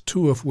allies,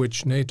 2 of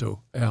which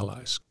NATO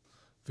allies,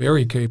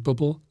 very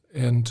capable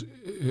and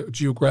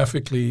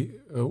geographically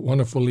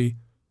wonderfully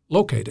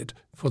located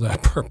for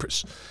that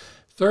purpose.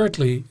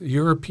 Thirdly,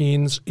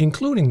 Europeans,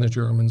 including the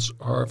Germans,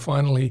 are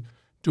finally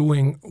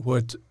doing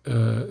what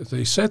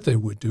they said they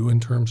would do in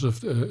terms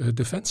of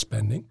defense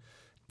spending.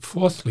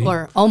 Fourthly,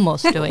 or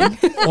almost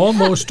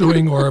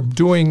doing, or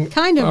doing,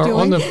 kind of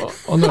doing,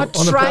 on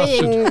the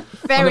trying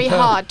very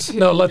hard.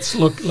 No, let's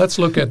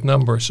look at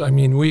numbers. I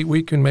mean,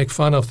 we can make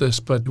fun of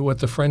this, but what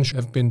the French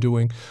have been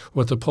doing,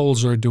 what the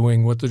Poles are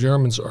doing, what the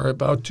Germans are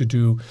about to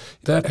do,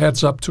 that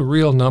adds up to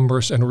real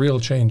numbers and real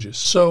changes.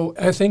 So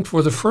I think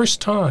for the first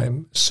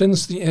time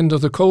since the end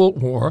of the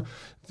Cold War,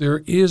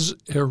 there is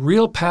a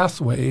real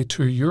pathway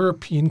to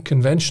European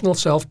conventional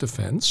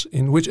self-defense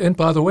in which, and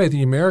by the way,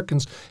 the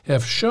Americans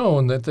have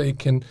shown that they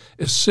can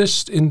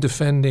assist in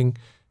defending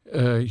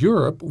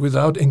Europe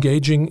without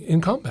engaging in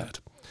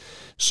combat.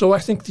 So I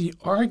think the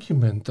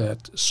argument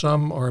that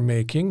some are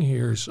making,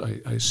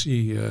 I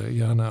see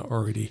Jana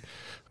already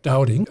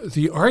doubting,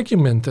 the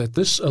argument that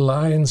this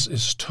alliance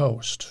is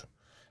toast,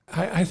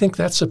 I think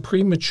that's a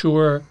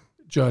premature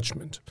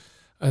judgment.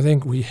 I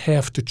think we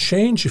have to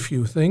change a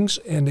few things,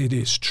 and it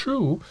is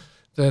true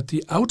that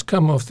the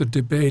outcome of the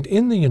debate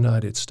in the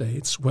United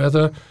States,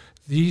 whether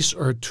these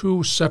are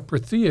 2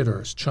 separate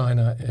theaters,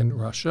 China and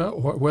Russia,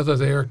 or whether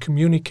they are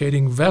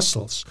communicating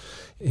vessels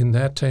in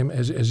that time,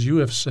 as you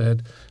have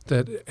said,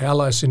 that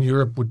allies in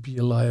Europe would be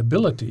a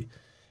liability.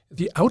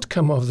 The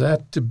outcome of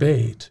that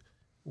debate,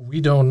 we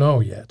don't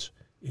know yet.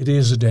 It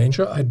is a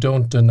danger. I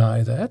don't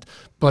deny that.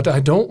 But I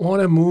don't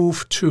want to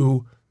move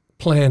to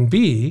Plan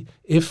B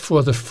if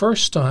for the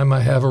first time I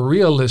have a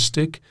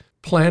realistic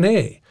Plan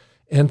A.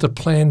 And the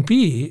Plan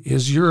B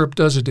is Europe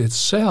does it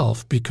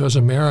itself because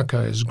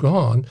America is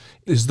gone,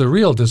 is the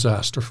real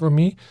disaster for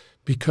me,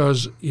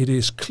 because it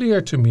is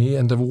clear to me,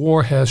 and the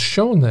war has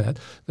shown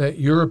that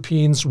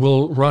Europeans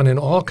will run in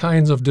all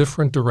kinds of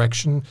different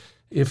directions,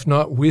 if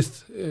not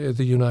with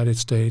the United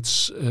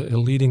States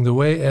leading the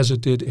way as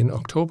it did in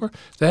October.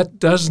 That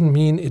doesn't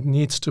mean it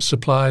needs to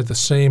supply the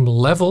same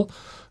level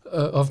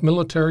of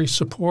military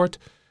support,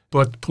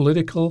 but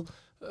political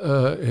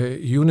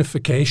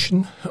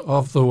unification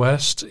of the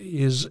West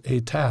is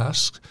a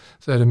task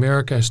that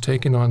America has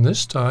taken on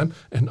this time,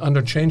 and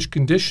under changed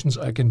conditions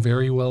I can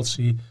very well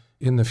see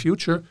in the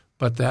future,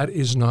 but that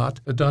is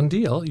not a done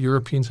deal.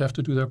 Europeans have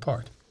to do their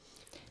part.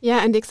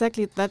 Yeah, and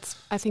exactly that's,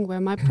 I think, where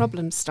my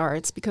problem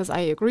starts, because I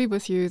agree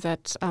with you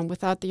that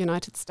without the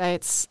United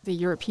States, the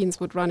Europeans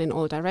would run in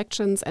all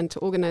directions, and to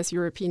organize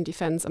European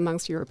defense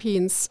amongst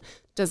Europeans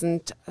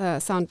doesn't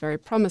sound very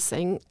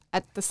promising.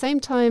 At the same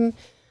time,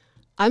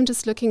 I'm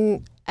just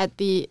looking at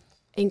the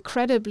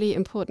incredibly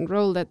important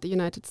role that the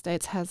United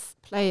States has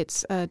played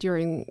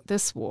during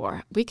this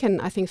war. We can,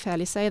 I think,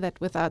 fairly say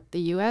that without the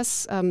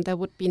US, there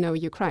would be no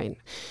Ukraine.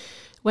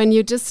 When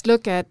you just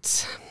look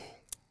at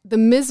the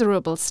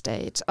miserable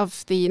state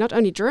of the not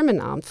only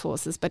German armed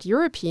forces, but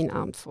European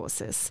armed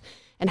forces,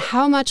 and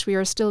how much we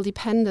are still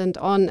dependent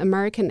on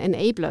American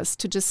enablers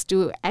to just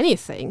do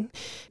anything.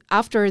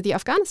 After the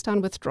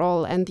Afghanistan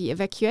withdrawal and the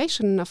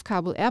evacuation of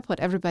Kabul airport,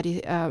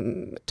 everybody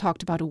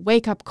talked about a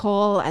wake-up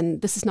call,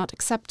 and this is not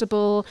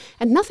acceptable,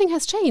 and nothing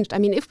has changed. I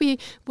mean, if we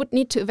would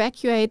need to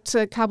evacuate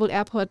Kabul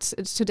airport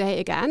today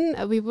again,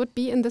 we would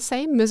be in the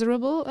same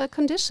miserable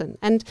condition.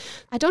 And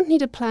I don't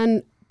need a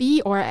plan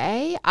B or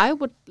A. I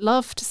would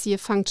love to see a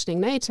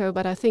functioning NATO,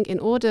 but I think in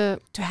order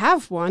to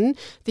have one,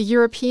 the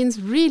Europeans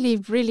really,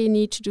 really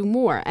need to do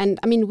more. And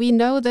I mean, we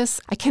know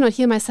this. I cannot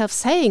hear myself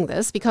saying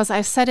this because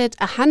I've said it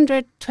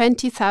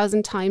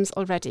 120,000 times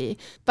already,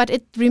 but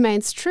it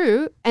remains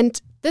true. And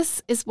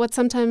this is what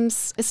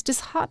sometimes is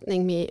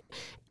disheartening me.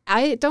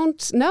 I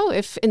don't know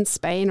if in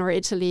Spain or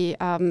Italy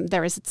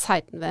there is a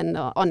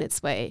Zeitenwende on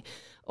its way,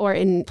 or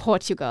in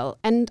Portugal.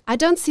 And I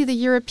don't see the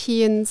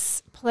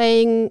Europeans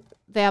playing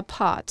their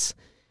part.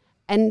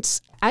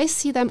 And I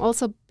see them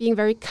also being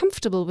very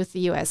comfortable with the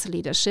US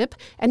leadership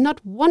and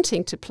not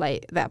wanting to play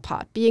their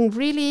part, being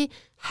really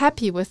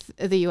happy with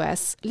the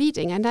US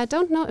leading. And I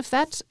don't know if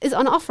that is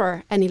on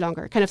offer any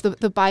longer, kind of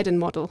the Biden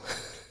model.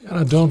 And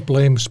I don't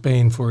blame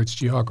Spain for its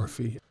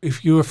geography.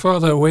 If you are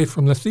farther away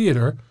from the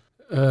theater,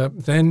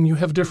 then you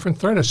have different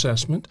threat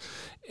assessment,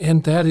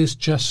 and that is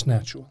just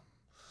natural.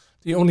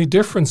 The only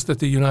difference that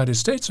the United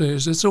States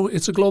is,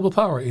 it's a global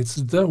power. It's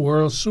the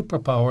world's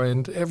superpower,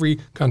 and every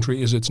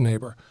country is its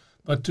neighbor.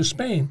 But to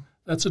Spain,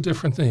 that's a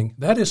different thing.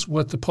 That is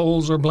what the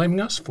Poles are blaming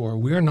us for.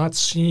 We're not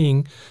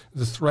seeing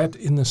the threat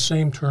in the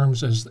same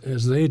terms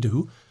as they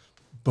do,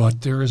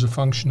 but there is a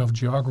function of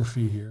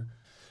geography here.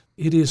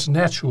 It is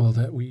natural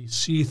that we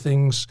see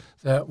things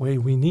that way.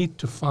 We need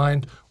to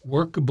find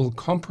workable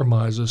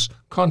compromises,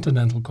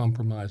 continental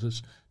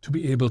compromises, to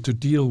be able to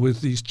deal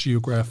with these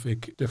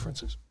geographic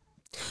differences.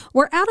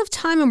 We're out of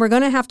time and we're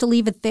going to have to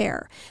leave it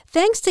there.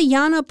 Thanks to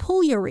Jana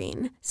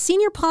Puglierin,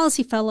 Senior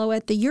Policy Fellow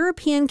at the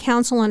European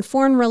Council on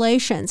Foreign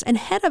Relations and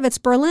head of its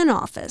Berlin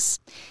office.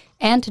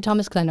 And to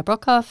Thomas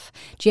Kleine-Brockhoff,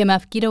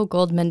 GMF Guido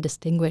Goldman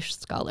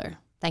Distinguished Scholar.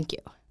 Thank you.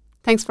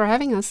 Thanks for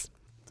having us.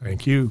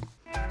 Thank you.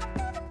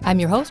 I'm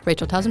your host,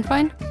 Rachel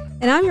Tausendfreund.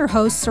 And I'm your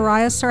host,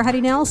 Soraya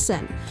Sarhaddi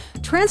Nelson.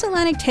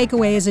 Transatlantic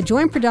Takeaway is a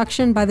joint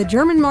production by the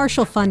German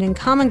Marshall Fund and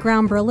Common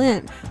Ground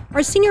Berlin.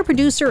 Our senior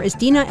producer is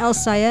Dina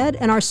Elsayed,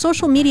 and our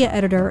social media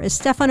editor is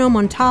Stefano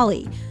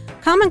Montali.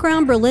 Common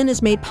Ground Berlin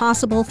is made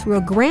possible through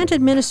a grant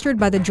administered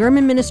by the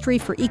German Ministry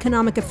for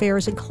Economic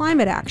Affairs and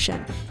Climate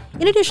Action.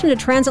 In addition to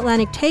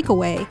Transatlantic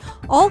Takeaway,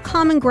 all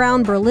Common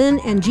Ground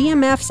Berlin and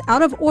GMF's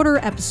Out of Order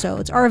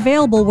episodes are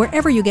available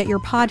wherever you get your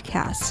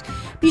podcasts.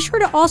 Be sure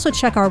to also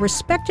check our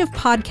respective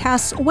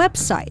podcasts'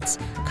 websites,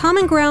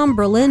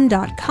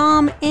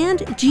 commongroundberlin.com and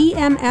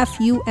gmfus.org.